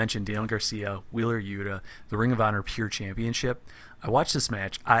know, you mentioned Daniel Garcia, Wheeler Yuta, the Ring of Honor Pure Championship. I watched this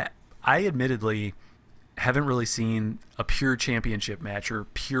match. I admittedly haven't really seen a pure championship match or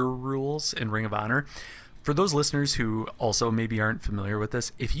pure rules in Ring of Honor. For those listeners who also maybe aren't familiar with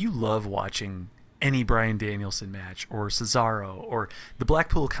this, if you love watching any Bryan Danielson match or Cesaro or the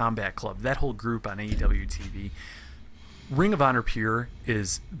Blackpool Combat Club, that whole group on AEW TV, Ring of Honor Pure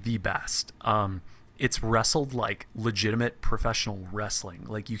is the best. It's wrestled like legitimate professional wrestling.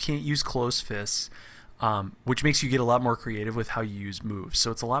 Like, you can't use closed fists, which makes you get a lot more creative with how you use moves. So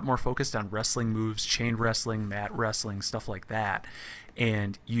it's a lot more focused on wrestling moves, chain wrestling, mat wrestling, stuff like that.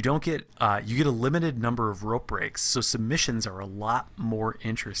 And you don't get you get a limited number of rope breaks. So submissions are a lot more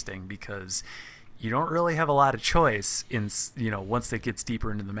interesting because you don't really have a lot of choice in, you know, once it gets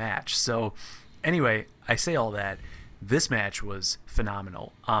deeper into the match. So anyway, I say all that. This match was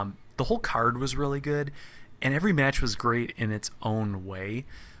phenomenal. The whole card was really good, and every match was great in its own way.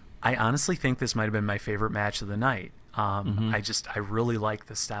 I honestly think this might have been my favorite match of the night. I really like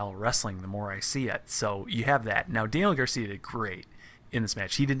the style of wrestling the more I see it. So you have that. Now, Daniel Garcia did great in this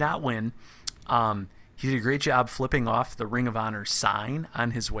match. He did not win. He did a great job flipping off the Ring of Honor sign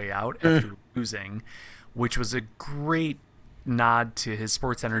on his way out after losing, which was a great nod to his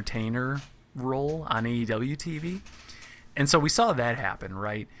sports entertainer role on AEW TV. And so we saw that happen,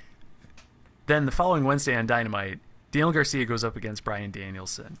 right? Then the following Wednesday on Dynamite, Daniel Garcia goes up against Bryan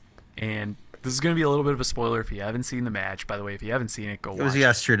Danielson. And this is going to be a little bit of a spoiler if you haven't seen the match. By the way, if you haven't seen it, go watch it. It was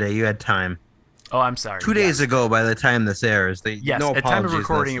yesterday. You had time. Oh, I'm sorry. 2 days ago by the time this airs. Yes, no at time of apologies,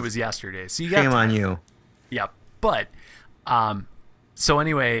 recording, it was yesterday. So you got shame time. on you. Yeah, but so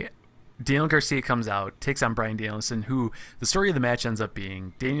anyway, Daniel Garcia comes out, takes on Bryan Danielson, who the story of the match ends up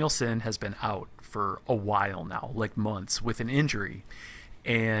being Danielson has been out for a while now, like months, with an injury.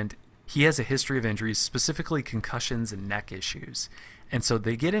 And he has a history of injuries, specifically concussions and neck issues. And so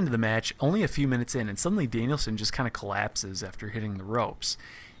they get into the match only a few minutes in, and suddenly Danielson just kind of collapses after hitting the ropes.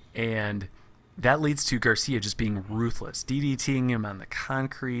 And that leads to Garcia just being ruthless, DDTing him on the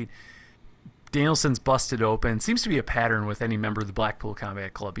concrete. Danielson's busted open. Seems to be a pattern with any member of the Blackpool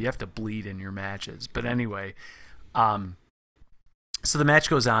Combat Club. You have to bleed in your matches. But anyway, so the match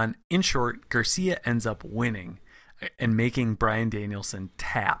goes on. In short, Garcia ends up winning and making Bryan Danielson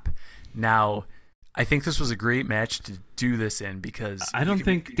tap. Now, I think this was a great match to do this in because... I don't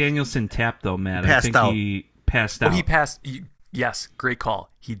think Danielson tapped, though, Matt. Passed I think out. he passed out. He passed... Yes, great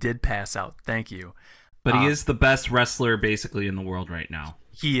call. He did pass out. Thank you. But he is the best wrestler, basically, in the world right now.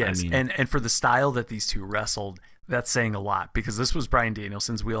 He is. I mean, and for the style that these two wrestled, that's saying a lot because this was Bryan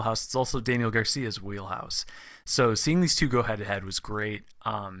Danielson's wheelhouse. It's also Daniel Garcia's wheelhouse. So seeing these two go head-to-head was great.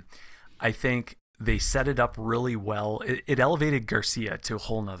 I think they set it up really well. It elevated Garcia to a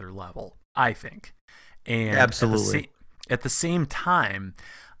whole nother level, I think. And absolutely. At the same time,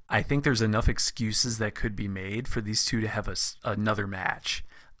 I think there's enough excuses that could be made for these two to have another match,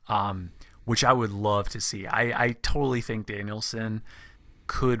 which I would love to see. I totally think Danielson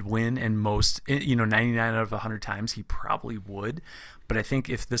could win, and 99 out of 100 times he probably would. But I think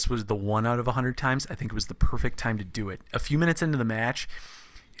if this was the 1 out of 100 times, I think it was the perfect time to do it. A few minutes into the match,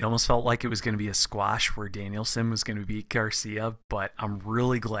 it almost felt like it was going to be a squash where Danielson was going to beat Garcia, but I'm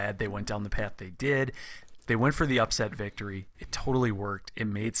really glad they went down the path they did. They went for the upset victory. It totally worked. It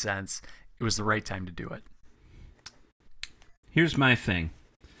made sense. It was the right time to do it. Here's my thing.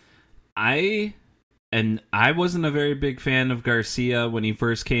 I wasn't a very big fan of Garcia when he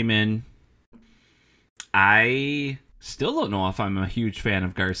first came in. I still don't know if I'm a huge fan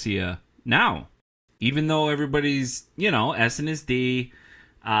of Garcia now. Even though everybody's, S and his D,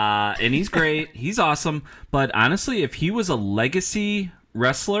 and he's great. He's awesome. But honestly, if he was a legacy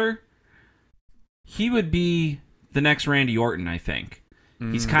wrestler, he would be the next Randy Orton, I think.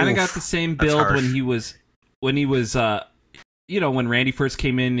 He's kind of got the same build when he was when Randy first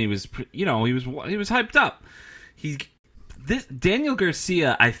came in, he was hyped up. Daniel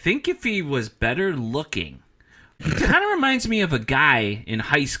Garcia, I think if he was better looking, he kind of reminds me of a guy in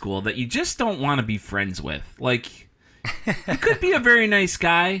high school that you just don't want to be friends with. Like, he could be a very nice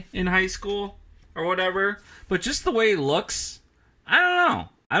guy in high school or whatever, but just the way he looks, I don't know.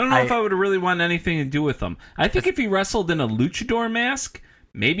 I don't know if I would really want anything to do with him. I think if he wrestled in a luchador mask,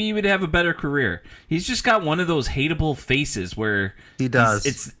 maybe he would have a better career. He's just got one of those hateable faces where he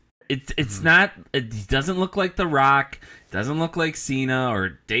does. It's not. He doesn't look like The Rock. Doesn't look like Cena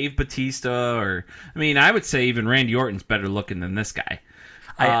or Dave Bautista I would say even Randy Orton's better looking than this guy.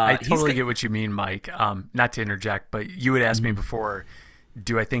 I totally get what you mean, Mike. Not to interject, but you had asked me before,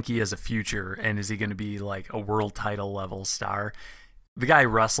 do I think he has a future and is he going to be like a world title level star? The guy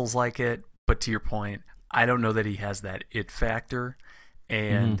wrestles like it, but to your point, I don't know that he has that it factor.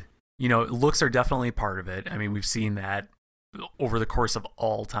 And, looks are definitely part of it. I mean, we've seen that over the course of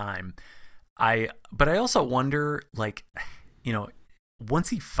all time. But I also wonder, once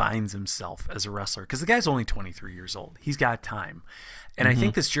he finds himself as a wrestler, because the guy's only 23 years old, he's got time. And I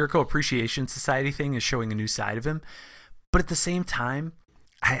think this Jericho Appreciation Society thing is showing a new side of him. But at the same time,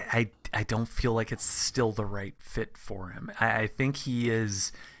 I don't feel like it's still the right fit for him. I think he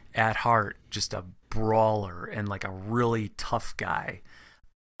is, at heart, just a brawler and like a really tough guy.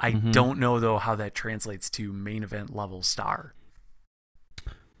 I don't know, though, how that translates to main event level star.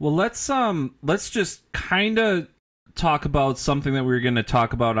 Well, let's just kind of talk about something that we were going to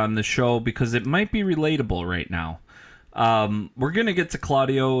talk about on the show because it might be relatable right now. We're going to get to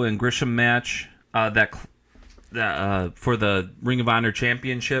Claudio and Grisham match for the Ring of Honor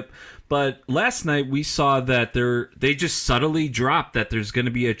Championship. But last night we saw that they just subtly dropped that there's going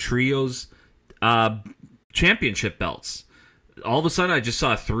to be a trios championship belts. All of a sudden, I just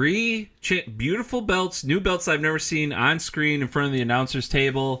saw 3 beautiful belts, new belts I've never seen on screen in front of the announcer's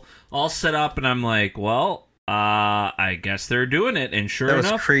table, all set up, and I'm like, well, I guess they're doing it. And sure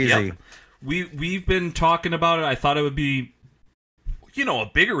enough, was crazy. Yep, we've been talking about it. I thought it would be, a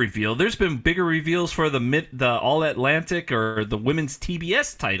bigger reveal. There's been bigger reveals for the All Atlantic or the women's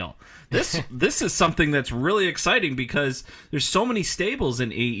TBS title. This is something that's really exciting because there's so many stables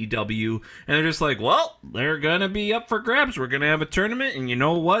in AEW, and they're just like, well, they're gonna be up for grabs. We're gonna have a tournament, and you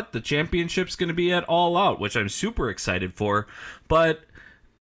know what? The championship's gonna be at All Out, which I'm super excited for. But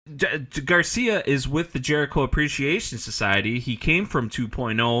Garcia is with the Jericho Appreciation Society. He came from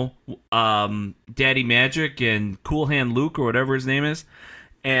 2.0, Daddy Magic and Cool Hand Luke or whatever his name is,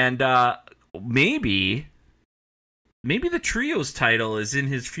 and maybe the trios title is in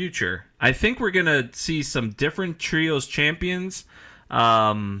his future. I think we're gonna see some different trios champions.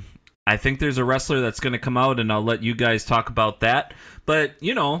 I think there's a wrestler that's going to come out, and I'll let you guys talk about that. But,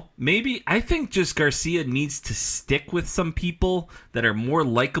 maybe I think just Garcia needs to stick with some people that are more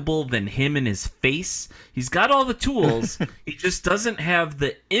likable than him and his face. He's got all the tools. He just doesn't have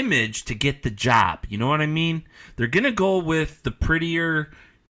the image to get the job. You know what I mean? They're going to go with the prettier,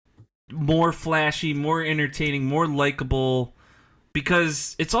 more flashy, more entertaining, more likable,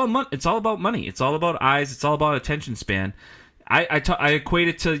 because it's all about money. It's all about eyes. It's all about attention span. I equate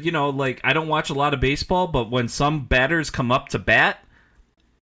it to, I don't watch a lot of baseball, but when some batters come up to bat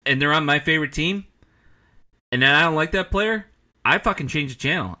and they're on my favorite team and then I don't like that player, I fucking change the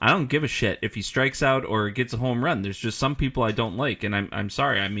channel. I don't give a shit if he strikes out or gets a home run. There's just some people I don't like, and I'm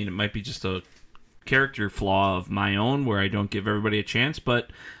sorry. I mean, it might be just a character flaw of my own where I don't give everybody a chance, but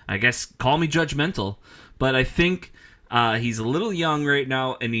I guess call me judgmental. But I think he's a little young right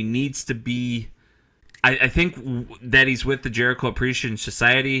now, and he needs to be... I think that he's with the Jericho Appreciation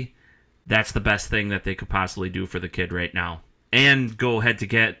Society. That's the best thing that they could possibly do for the kid right now. And go head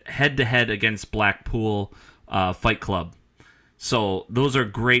to head against Blackpool Fight Club. So those are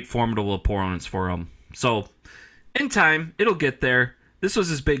great formidable opponents for him. So in time, it'll get there. this was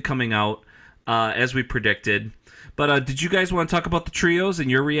his big coming out, as we predicted. But did you guys want to talk about the trios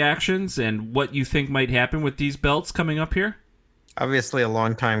and your reactions and what you think might happen with these belts coming up here? Obviously, a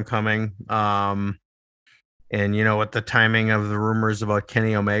long time coming. And with the timing of the rumors about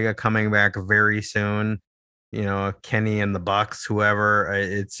Kenny Omega coming back very soon, Kenny and the Bucks, whoever,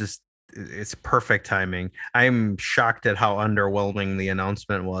 it's perfect timing. I'm shocked at how underwhelming the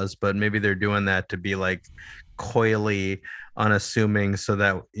announcement was, but maybe they're doing that to be like coyly unassuming so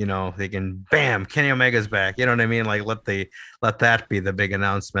that they can bam, Kenny Omega's back. You know what I mean? Like let that be the big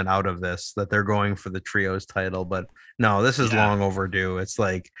announcement out of this, that they're going for the trios title. But no, this is long overdue. It's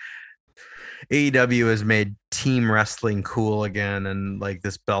like AEW has made team wrestling cool again, and like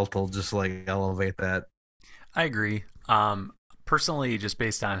this belt will just like elevate that. I agree. Personally, just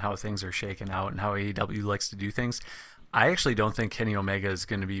based on how things are shaken out and how AEW likes to do things, I actually don't think Kenny Omega is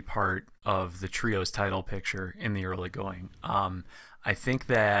going to be part of the trios title picture in the early going. I think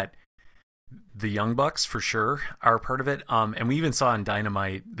that the Young Bucks for sure are part of it. And we even saw on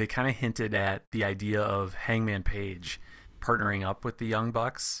Dynamite, they kind of hinted at the idea of Hangman Page partnering up with the Young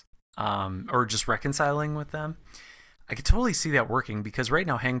Bucks, or just reconciling with them. I could totally see that working, because right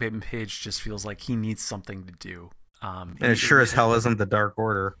now Hangman Page just feels like he needs something to do. And it sure as hell isn't the Dark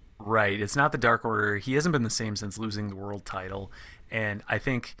Order. Right. It's not the Dark Order. He hasn't been the same since losing the world title. And I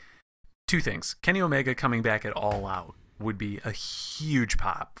think two things. Kenny Omega coming back at All Out would be a huge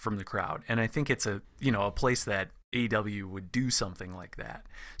pop from the crowd. And I think it's a place that AEW would do something like that.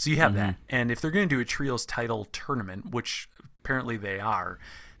 So you have that. And if they're going to do a trios title tournament, which apparently they are,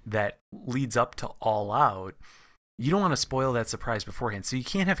 that leads up to All Out, you don't want to spoil that surprise beforehand. So you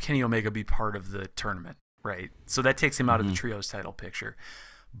can't have Kenny Omega be part of the tournament. Right. So that takes him out of the trios title picture.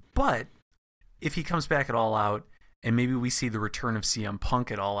 But if he comes back at All Out, and maybe we see the return of CM Punk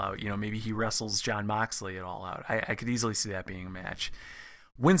at All Out, maybe he wrestles Jon Moxley at All Out. I could easily see that being a match.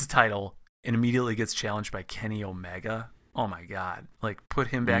 Wins the title and immediately gets challenged by Kenny Omega. Oh my God. Like, put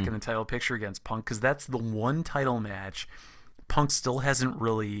him back in the title picture against Punk, because that's the one title match Punk still hasn't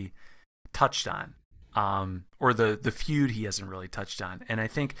really touched on. Or the feud he hasn't really touched on. And I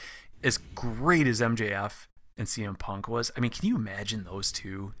think as great as MJF and CM Punk was, I mean, can you imagine those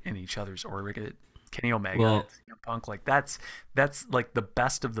two in each other's orbit? Kenny Omega and CM Punk, like that's like the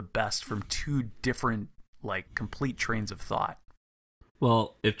best of the best from two different, like, complete trains of thought.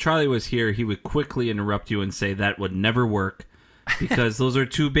 Well, if Charlie was here, he would quickly interrupt you and say that would never work, because those are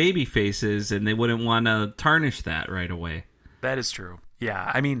two baby faces and they wouldn't want to tarnish that right away. That is true.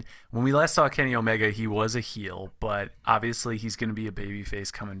 Yeah, I mean, when we last saw Kenny Omega, he was a heel, but obviously he's going to be a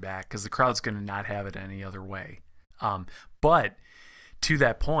babyface coming back, because the crowd's going to not have it any other way. But to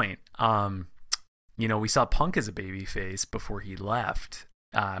that point, we saw Punk as a babyface before he left,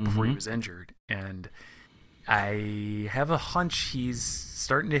 before he was injured, and I have a hunch he's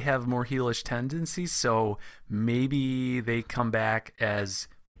starting to have more heelish tendencies, so maybe they come back as,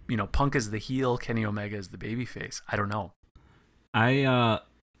 Punk as the heel, Kenny Omega as the babyface. I don't know.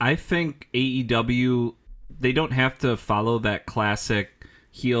 I think AEW, they don't have to follow that classic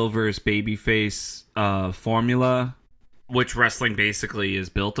heel versus babyface formula, which wrestling basically is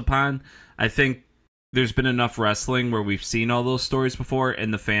built upon. I think there's been enough wrestling where we've seen all those stories before,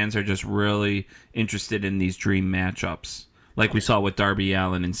 and the fans are just really interested in these dream matchups, like we saw with Darby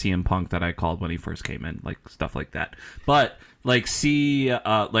Allin and CM Punk that I called when he first came in, like stuff like that. But like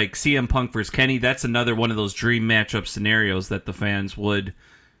CM Punk versus Kenny, that's another one of those dream matchup scenarios that the fans would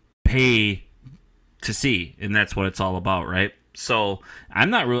pay to see, and that's what it's all about, right? So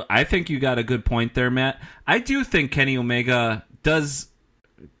I think you got a good point there, Matt. I do think Kenny Omega does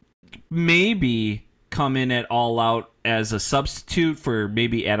maybe come in at All Out as a substitute for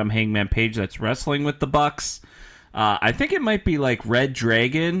maybe Adam Hangman Page that's wrestling with the Bucks. I think it might be like Red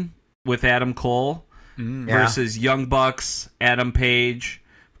Dragon with Adam Cole versus Young Bucks, Adam Page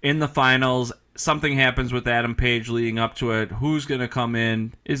in the finals. Something happens with Adam Page leading up to it. Who's going to come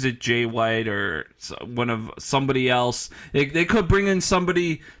in? Is it Jay White or somebody else? They could bring in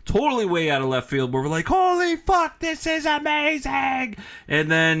somebody totally way out of left field where we're like, holy fuck, this is amazing.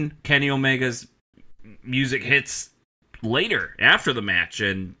 And then Kenny Omega's music hits later after the match,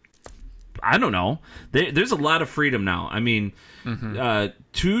 and I don't know. There's a lot of freedom now. I mean,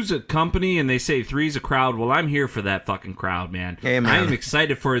 two's a company and they say three's a crowd. Well, I'm here for that fucking crowd, man. Amen. I am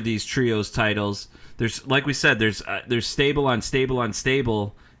excited for these trios titles. There's, like we said, there's stable on stable on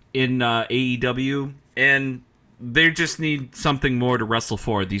stable in AEW, and they just need something more to wrestle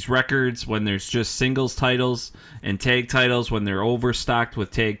for. These records, when there's just singles titles and tag titles, when they're overstocked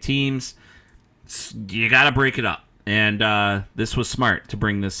with tag teams, you got to break it up. And this was smart to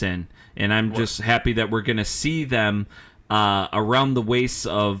bring this in. And I'm just happy that we're going to see them around the waists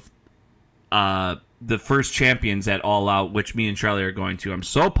of the first champions at All Out, which me and Charlie are going to. I'm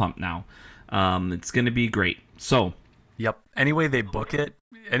so pumped now. It's going to be great. So, yep. Any way they book it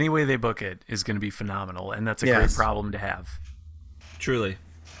is going to be phenomenal, and that's a great problem to have. Truly.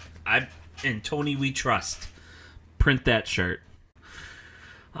 And Tony, we trust. Print that shirt.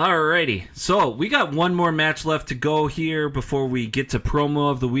 Alrighty, so we got one more match left to go here before we get to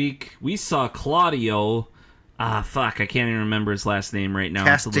promo of the week. We saw Claudio. I can't even remember his last name right now.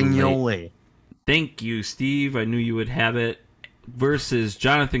 Castagnoli. Thank you, Steve. I knew you would have it. Versus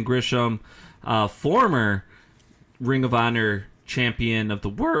Jonathan Gresham, former Ring of Honor champion of the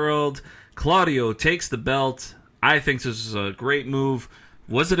world. Claudio takes the belt. I think this is a great move.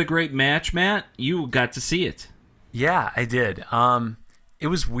 Was it a great match, Matt? You got to see it. Yeah, I did. It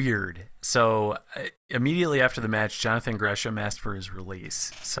was weird. So immediately after the match, Jonathan Gresham asked for his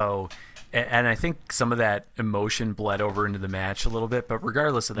release. So, and I think some of that emotion bled over into the match a little bit. But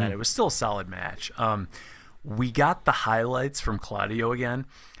regardless of that, it was still a solid match. We got the highlights from Claudio again.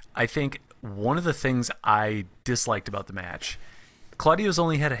 I think one of the things I disliked about the match, Claudio's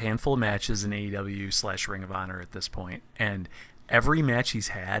only had a handful of matches in AEW / Ring of Honor at this point, and every match he's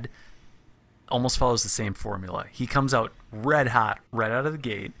had almost follows the same formula. He comes out red hot right out of the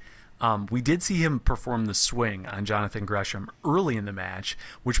gate. We did see him perform the swing on Jonathan Gresham early in the match,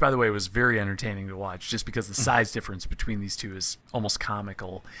 which, by the way, was very entertaining to watch just because the size difference between these two is almost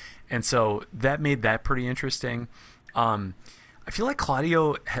comical. And so that made that pretty interesting. I feel like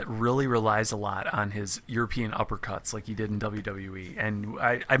Claudio really relies a lot on his European uppercuts like he did in WWE. And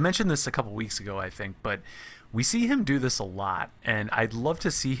I mentioned this a couple weeks ago, I think, but we see him do this a lot, and I'd love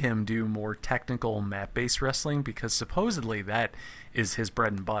to see him do more technical mat-based wrestling because supposedly that is his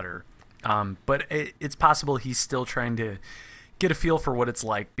bread and butter. But it's possible he's still trying to get a feel for what it's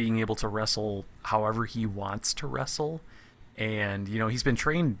like being able to wrestle however he wants to wrestle. And, he's been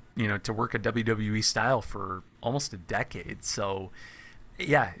trained, to work a WWE style for almost a decade. So,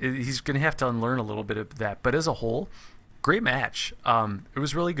 yeah, he's going to have to unlearn a little bit of that. But as a whole, great match. It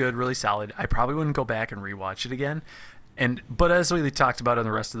was really good, really solid. I probably wouldn't go back and rewatch it again. But as we talked about on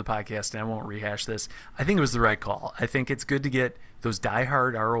the rest of the podcast, and I won't rehash this, I think it was the right call. I think it's good to get those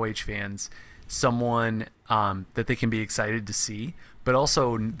diehard ROH fans someone that they can be excited to see, but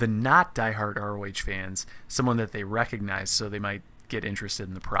also the not diehard ROH fans someone that they recognize, so they might get interested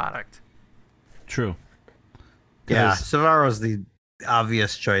in the product. True. Yeah, Cesaro's the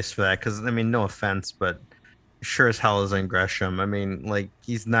obvious choice for that because, no offense, but sure as hell isn't Gresham.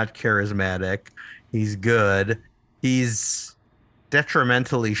 He's not charismatic. He's good. He's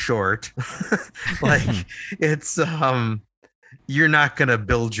detrimentally short. It's you're not gonna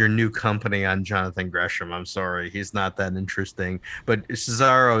build your new company on Jonathan Gresham. I'm sorry, he's not that interesting. But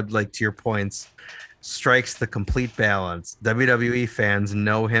Cesaro, to your points, strikes the complete balance. WWE fans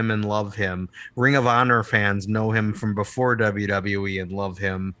know him and love him. Ring of Honor fans know him from before WWE and love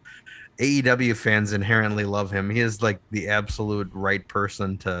him. AEW fans inherently love him. He is the absolute right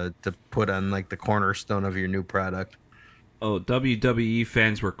person to put on the cornerstone of your new product. Oh, WWE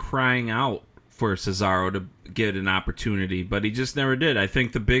fans were crying out for Cesaro to get an opportunity, but he just never did. I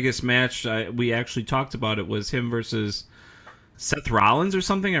think the biggest match we actually talked about it was him versus Seth Rollins or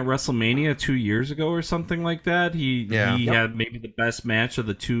something at WrestleMania 2 years ago or something like that. He had maybe the best match of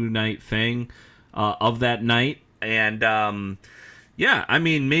the 2-night thing of that night, and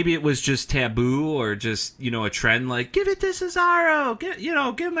maybe it was just taboo or just a trend give it to Cesaro,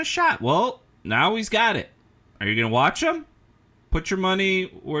 give him a shot. Well, now he's got it. Are you gonna watch him? Put your money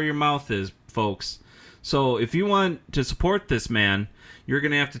where your mouth is, folks. So if you want to support this man, you're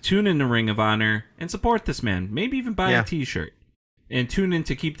going to have to tune in to Ring of Honor and support this man. Maybe even buy a t-shirt. And tune in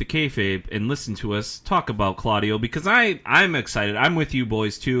to Keep the Kayfabe and listen to us talk about Claudio because I'm excited. I'm with you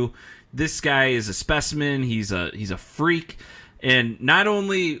boys too. This guy is a specimen. He's a freak. And not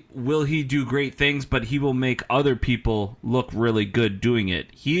only will he do great things, but he will make other people look really good doing it.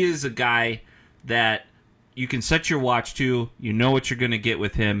 He is a guy that you can set your watch to. You know what you're going to get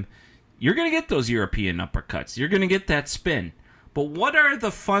with him. You're going to get those European uppercuts. You're going to get that spin. But what are the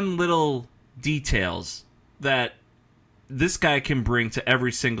fun little details that this guy can bring to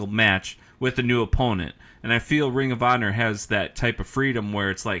every single match with a new opponent? And I feel Ring of Honor has that type of freedom where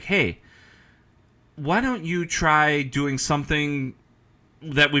it's like, hey, why don't you try doing something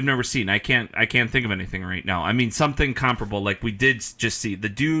that we've never seen? I can't think of anything right now. Something comparable like we did just see. The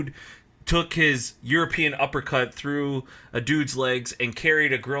dude took his European uppercut through a dude's legs and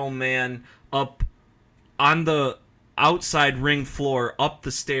carried a grown man up on the outside ring floor, up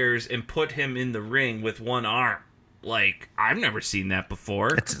the stairs, and put him in the ring with one arm. I've never seen that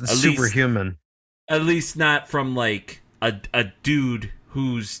before. It's superhuman. At least not from a dude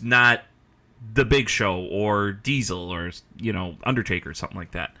who's not the Big Show or Diesel or, you know, Undertaker or something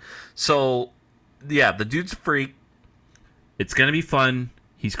like that. So, yeah, the dude's a freak. It's going to be fun.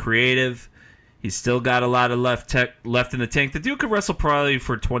 He's creative. He's still got a lot of left in the tank. The dude could wrestle probably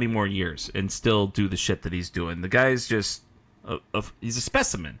for 20 more years and still do the shit that he's doing. The guy's just, he's a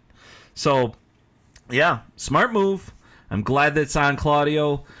specimen. So, yeah, smart move. I'm glad that's on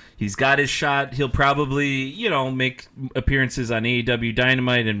Claudio. He's got his shot. He'll probably, you know, make appearances on AEW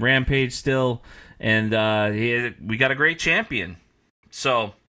Dynamite and Rampage still. And we got a great champion.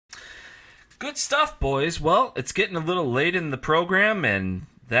 So, good stuff, boys. Well, it's getting a little late in the program, and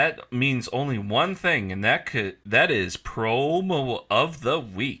that means only one thing, and that is promo of the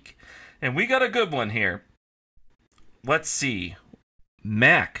week. And we got a good one here. Let's see.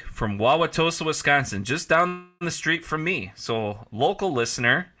 Mac from Wauwatosa, Wisconsin, just down the street from me. So, local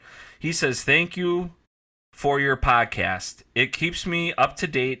listener. He says, thank you for your podcast. It keeps me up to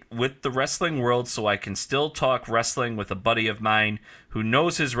date with the wrestling world so I can still talk wrestling with a buddy of mine who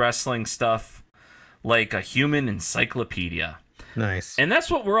knows his wrestling stuff like a human encyclopedia. Nice. And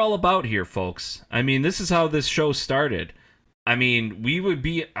that's what we're all about here, folks. I mean, this is how this show started. I mean, we would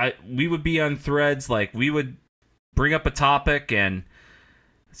be on threads, like we would bring up a topic and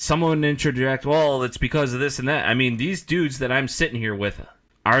someone would interject, well, it's because of this and that. I mean, these dudes that I'm sitting here with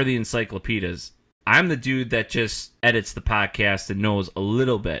are the encyclopedias. I'm the dude that just edits the podcast and knows a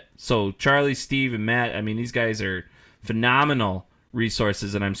little bit. So Charlie, Steve, and Matt, I mean, these guys are phenomenal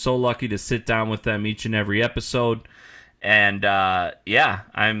resources, and I'm so lucky to sit down with them each and every episode. And yeah,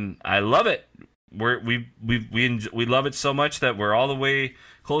 I love it. We love it so much that we're all the way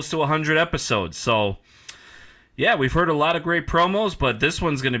close to 100 episodes. So yeah, we've heard a lot of great promos, but this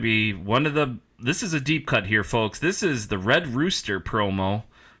one's going to be this is a deep cut here, folks. This is the Red Rooster promo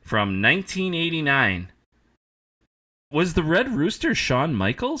from 1989. Was the Red Rooster Shawn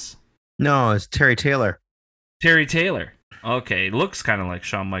Michaels? No, it's Terry Taylor. Terry Taylor. Okay, looks kind of like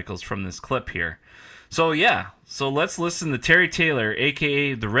Shawn Michaels from this clip here. So yeah, so let's listen to Terry Taylor,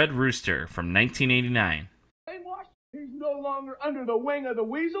 a.k.a. the Red Rooster, from 1989. He's no longer under the wing of the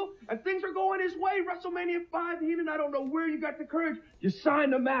Weasel, and things are going his way. WrestleMania 5, Heenan, I don't know where you got the courage. You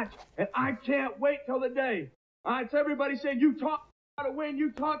signed the match, and I can't wait till the day. All right, so everybody said you taught how to win.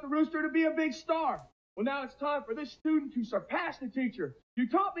 You taught the Rooster to be a big star. Well, now it's time for this student to surpass the teacher. You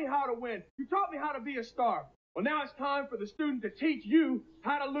taught me how to win. You taught me how to be a star. Well, now it's time for the student to teach you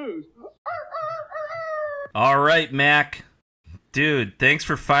how to lose. All right, Mac. Dude, thanks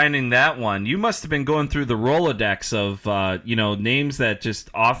for finding that one. You must have been going through the Rolodex of, names that just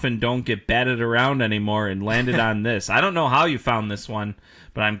often don't get batted around anymore and landed on this. I don't know how you found this one,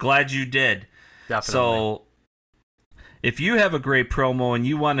 but I'm glad you did. Definitely. So, if you have a great promo and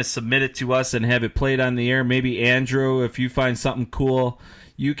you want to submit it to us and have it played on the air, maybe Andrew, if you find something cool,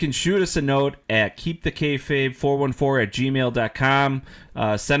 you can shoot us a note at keepthekayfabe414@gmail.com.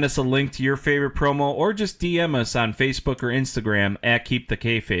 Send us a link to your favorite promo, or just DM us on Facebook or Instagram at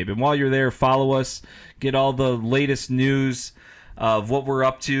keepthekayfabe. And while you're there, follow us, get all the latest news of what we're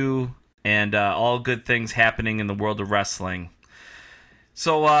up to, and all good things happening in the world of wrestling.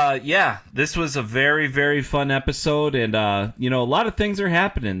 So, yeah, this was a very, very fun episode, and, a lot of things are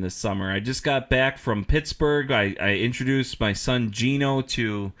happening this summer. I just got back from Pittsburgh. I introduced my son Gino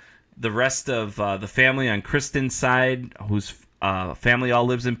to the rest of the family on Kristen's side, whose family all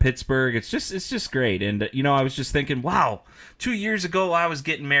lives in Pittsburgh. It's just great, and, I was just thinking, wow, 2 years ago I was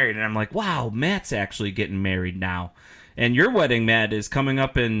getting married, and I'm like, wow, Matt's actually getting married now. And your wedding, Matt, is coming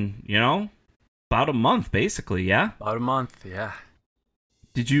up in, about a month, basically, yeah? About a month, yeah.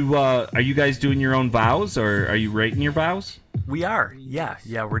 Did you, are you guys doing your own vows, or are you writing your vows? We are, yeah,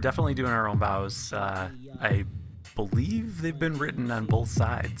 we're definitely doing our own vows. I believe they've been written on both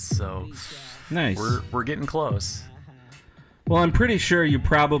sides, so nice. We're getting close. Well, I'm pretty sure you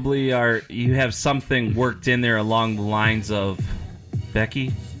probably you have something worked in there along the lines of,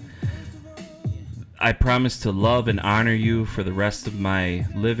 Becky, I promise to love and honor you for the rest of my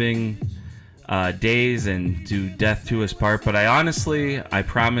living days and do death to us part, but I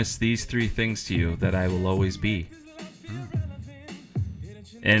promise these three things to you that I will always be.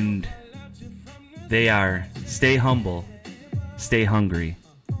 And they are, stay humble, stay hungry,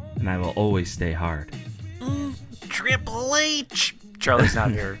 and I will always stay hard. Triple H! Charlie's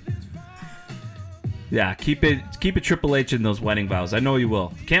not here. Yeah, keep it Triple H in those wedding vows. I know you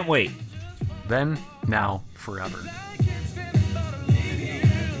will. Can't wait. Then, now, forever.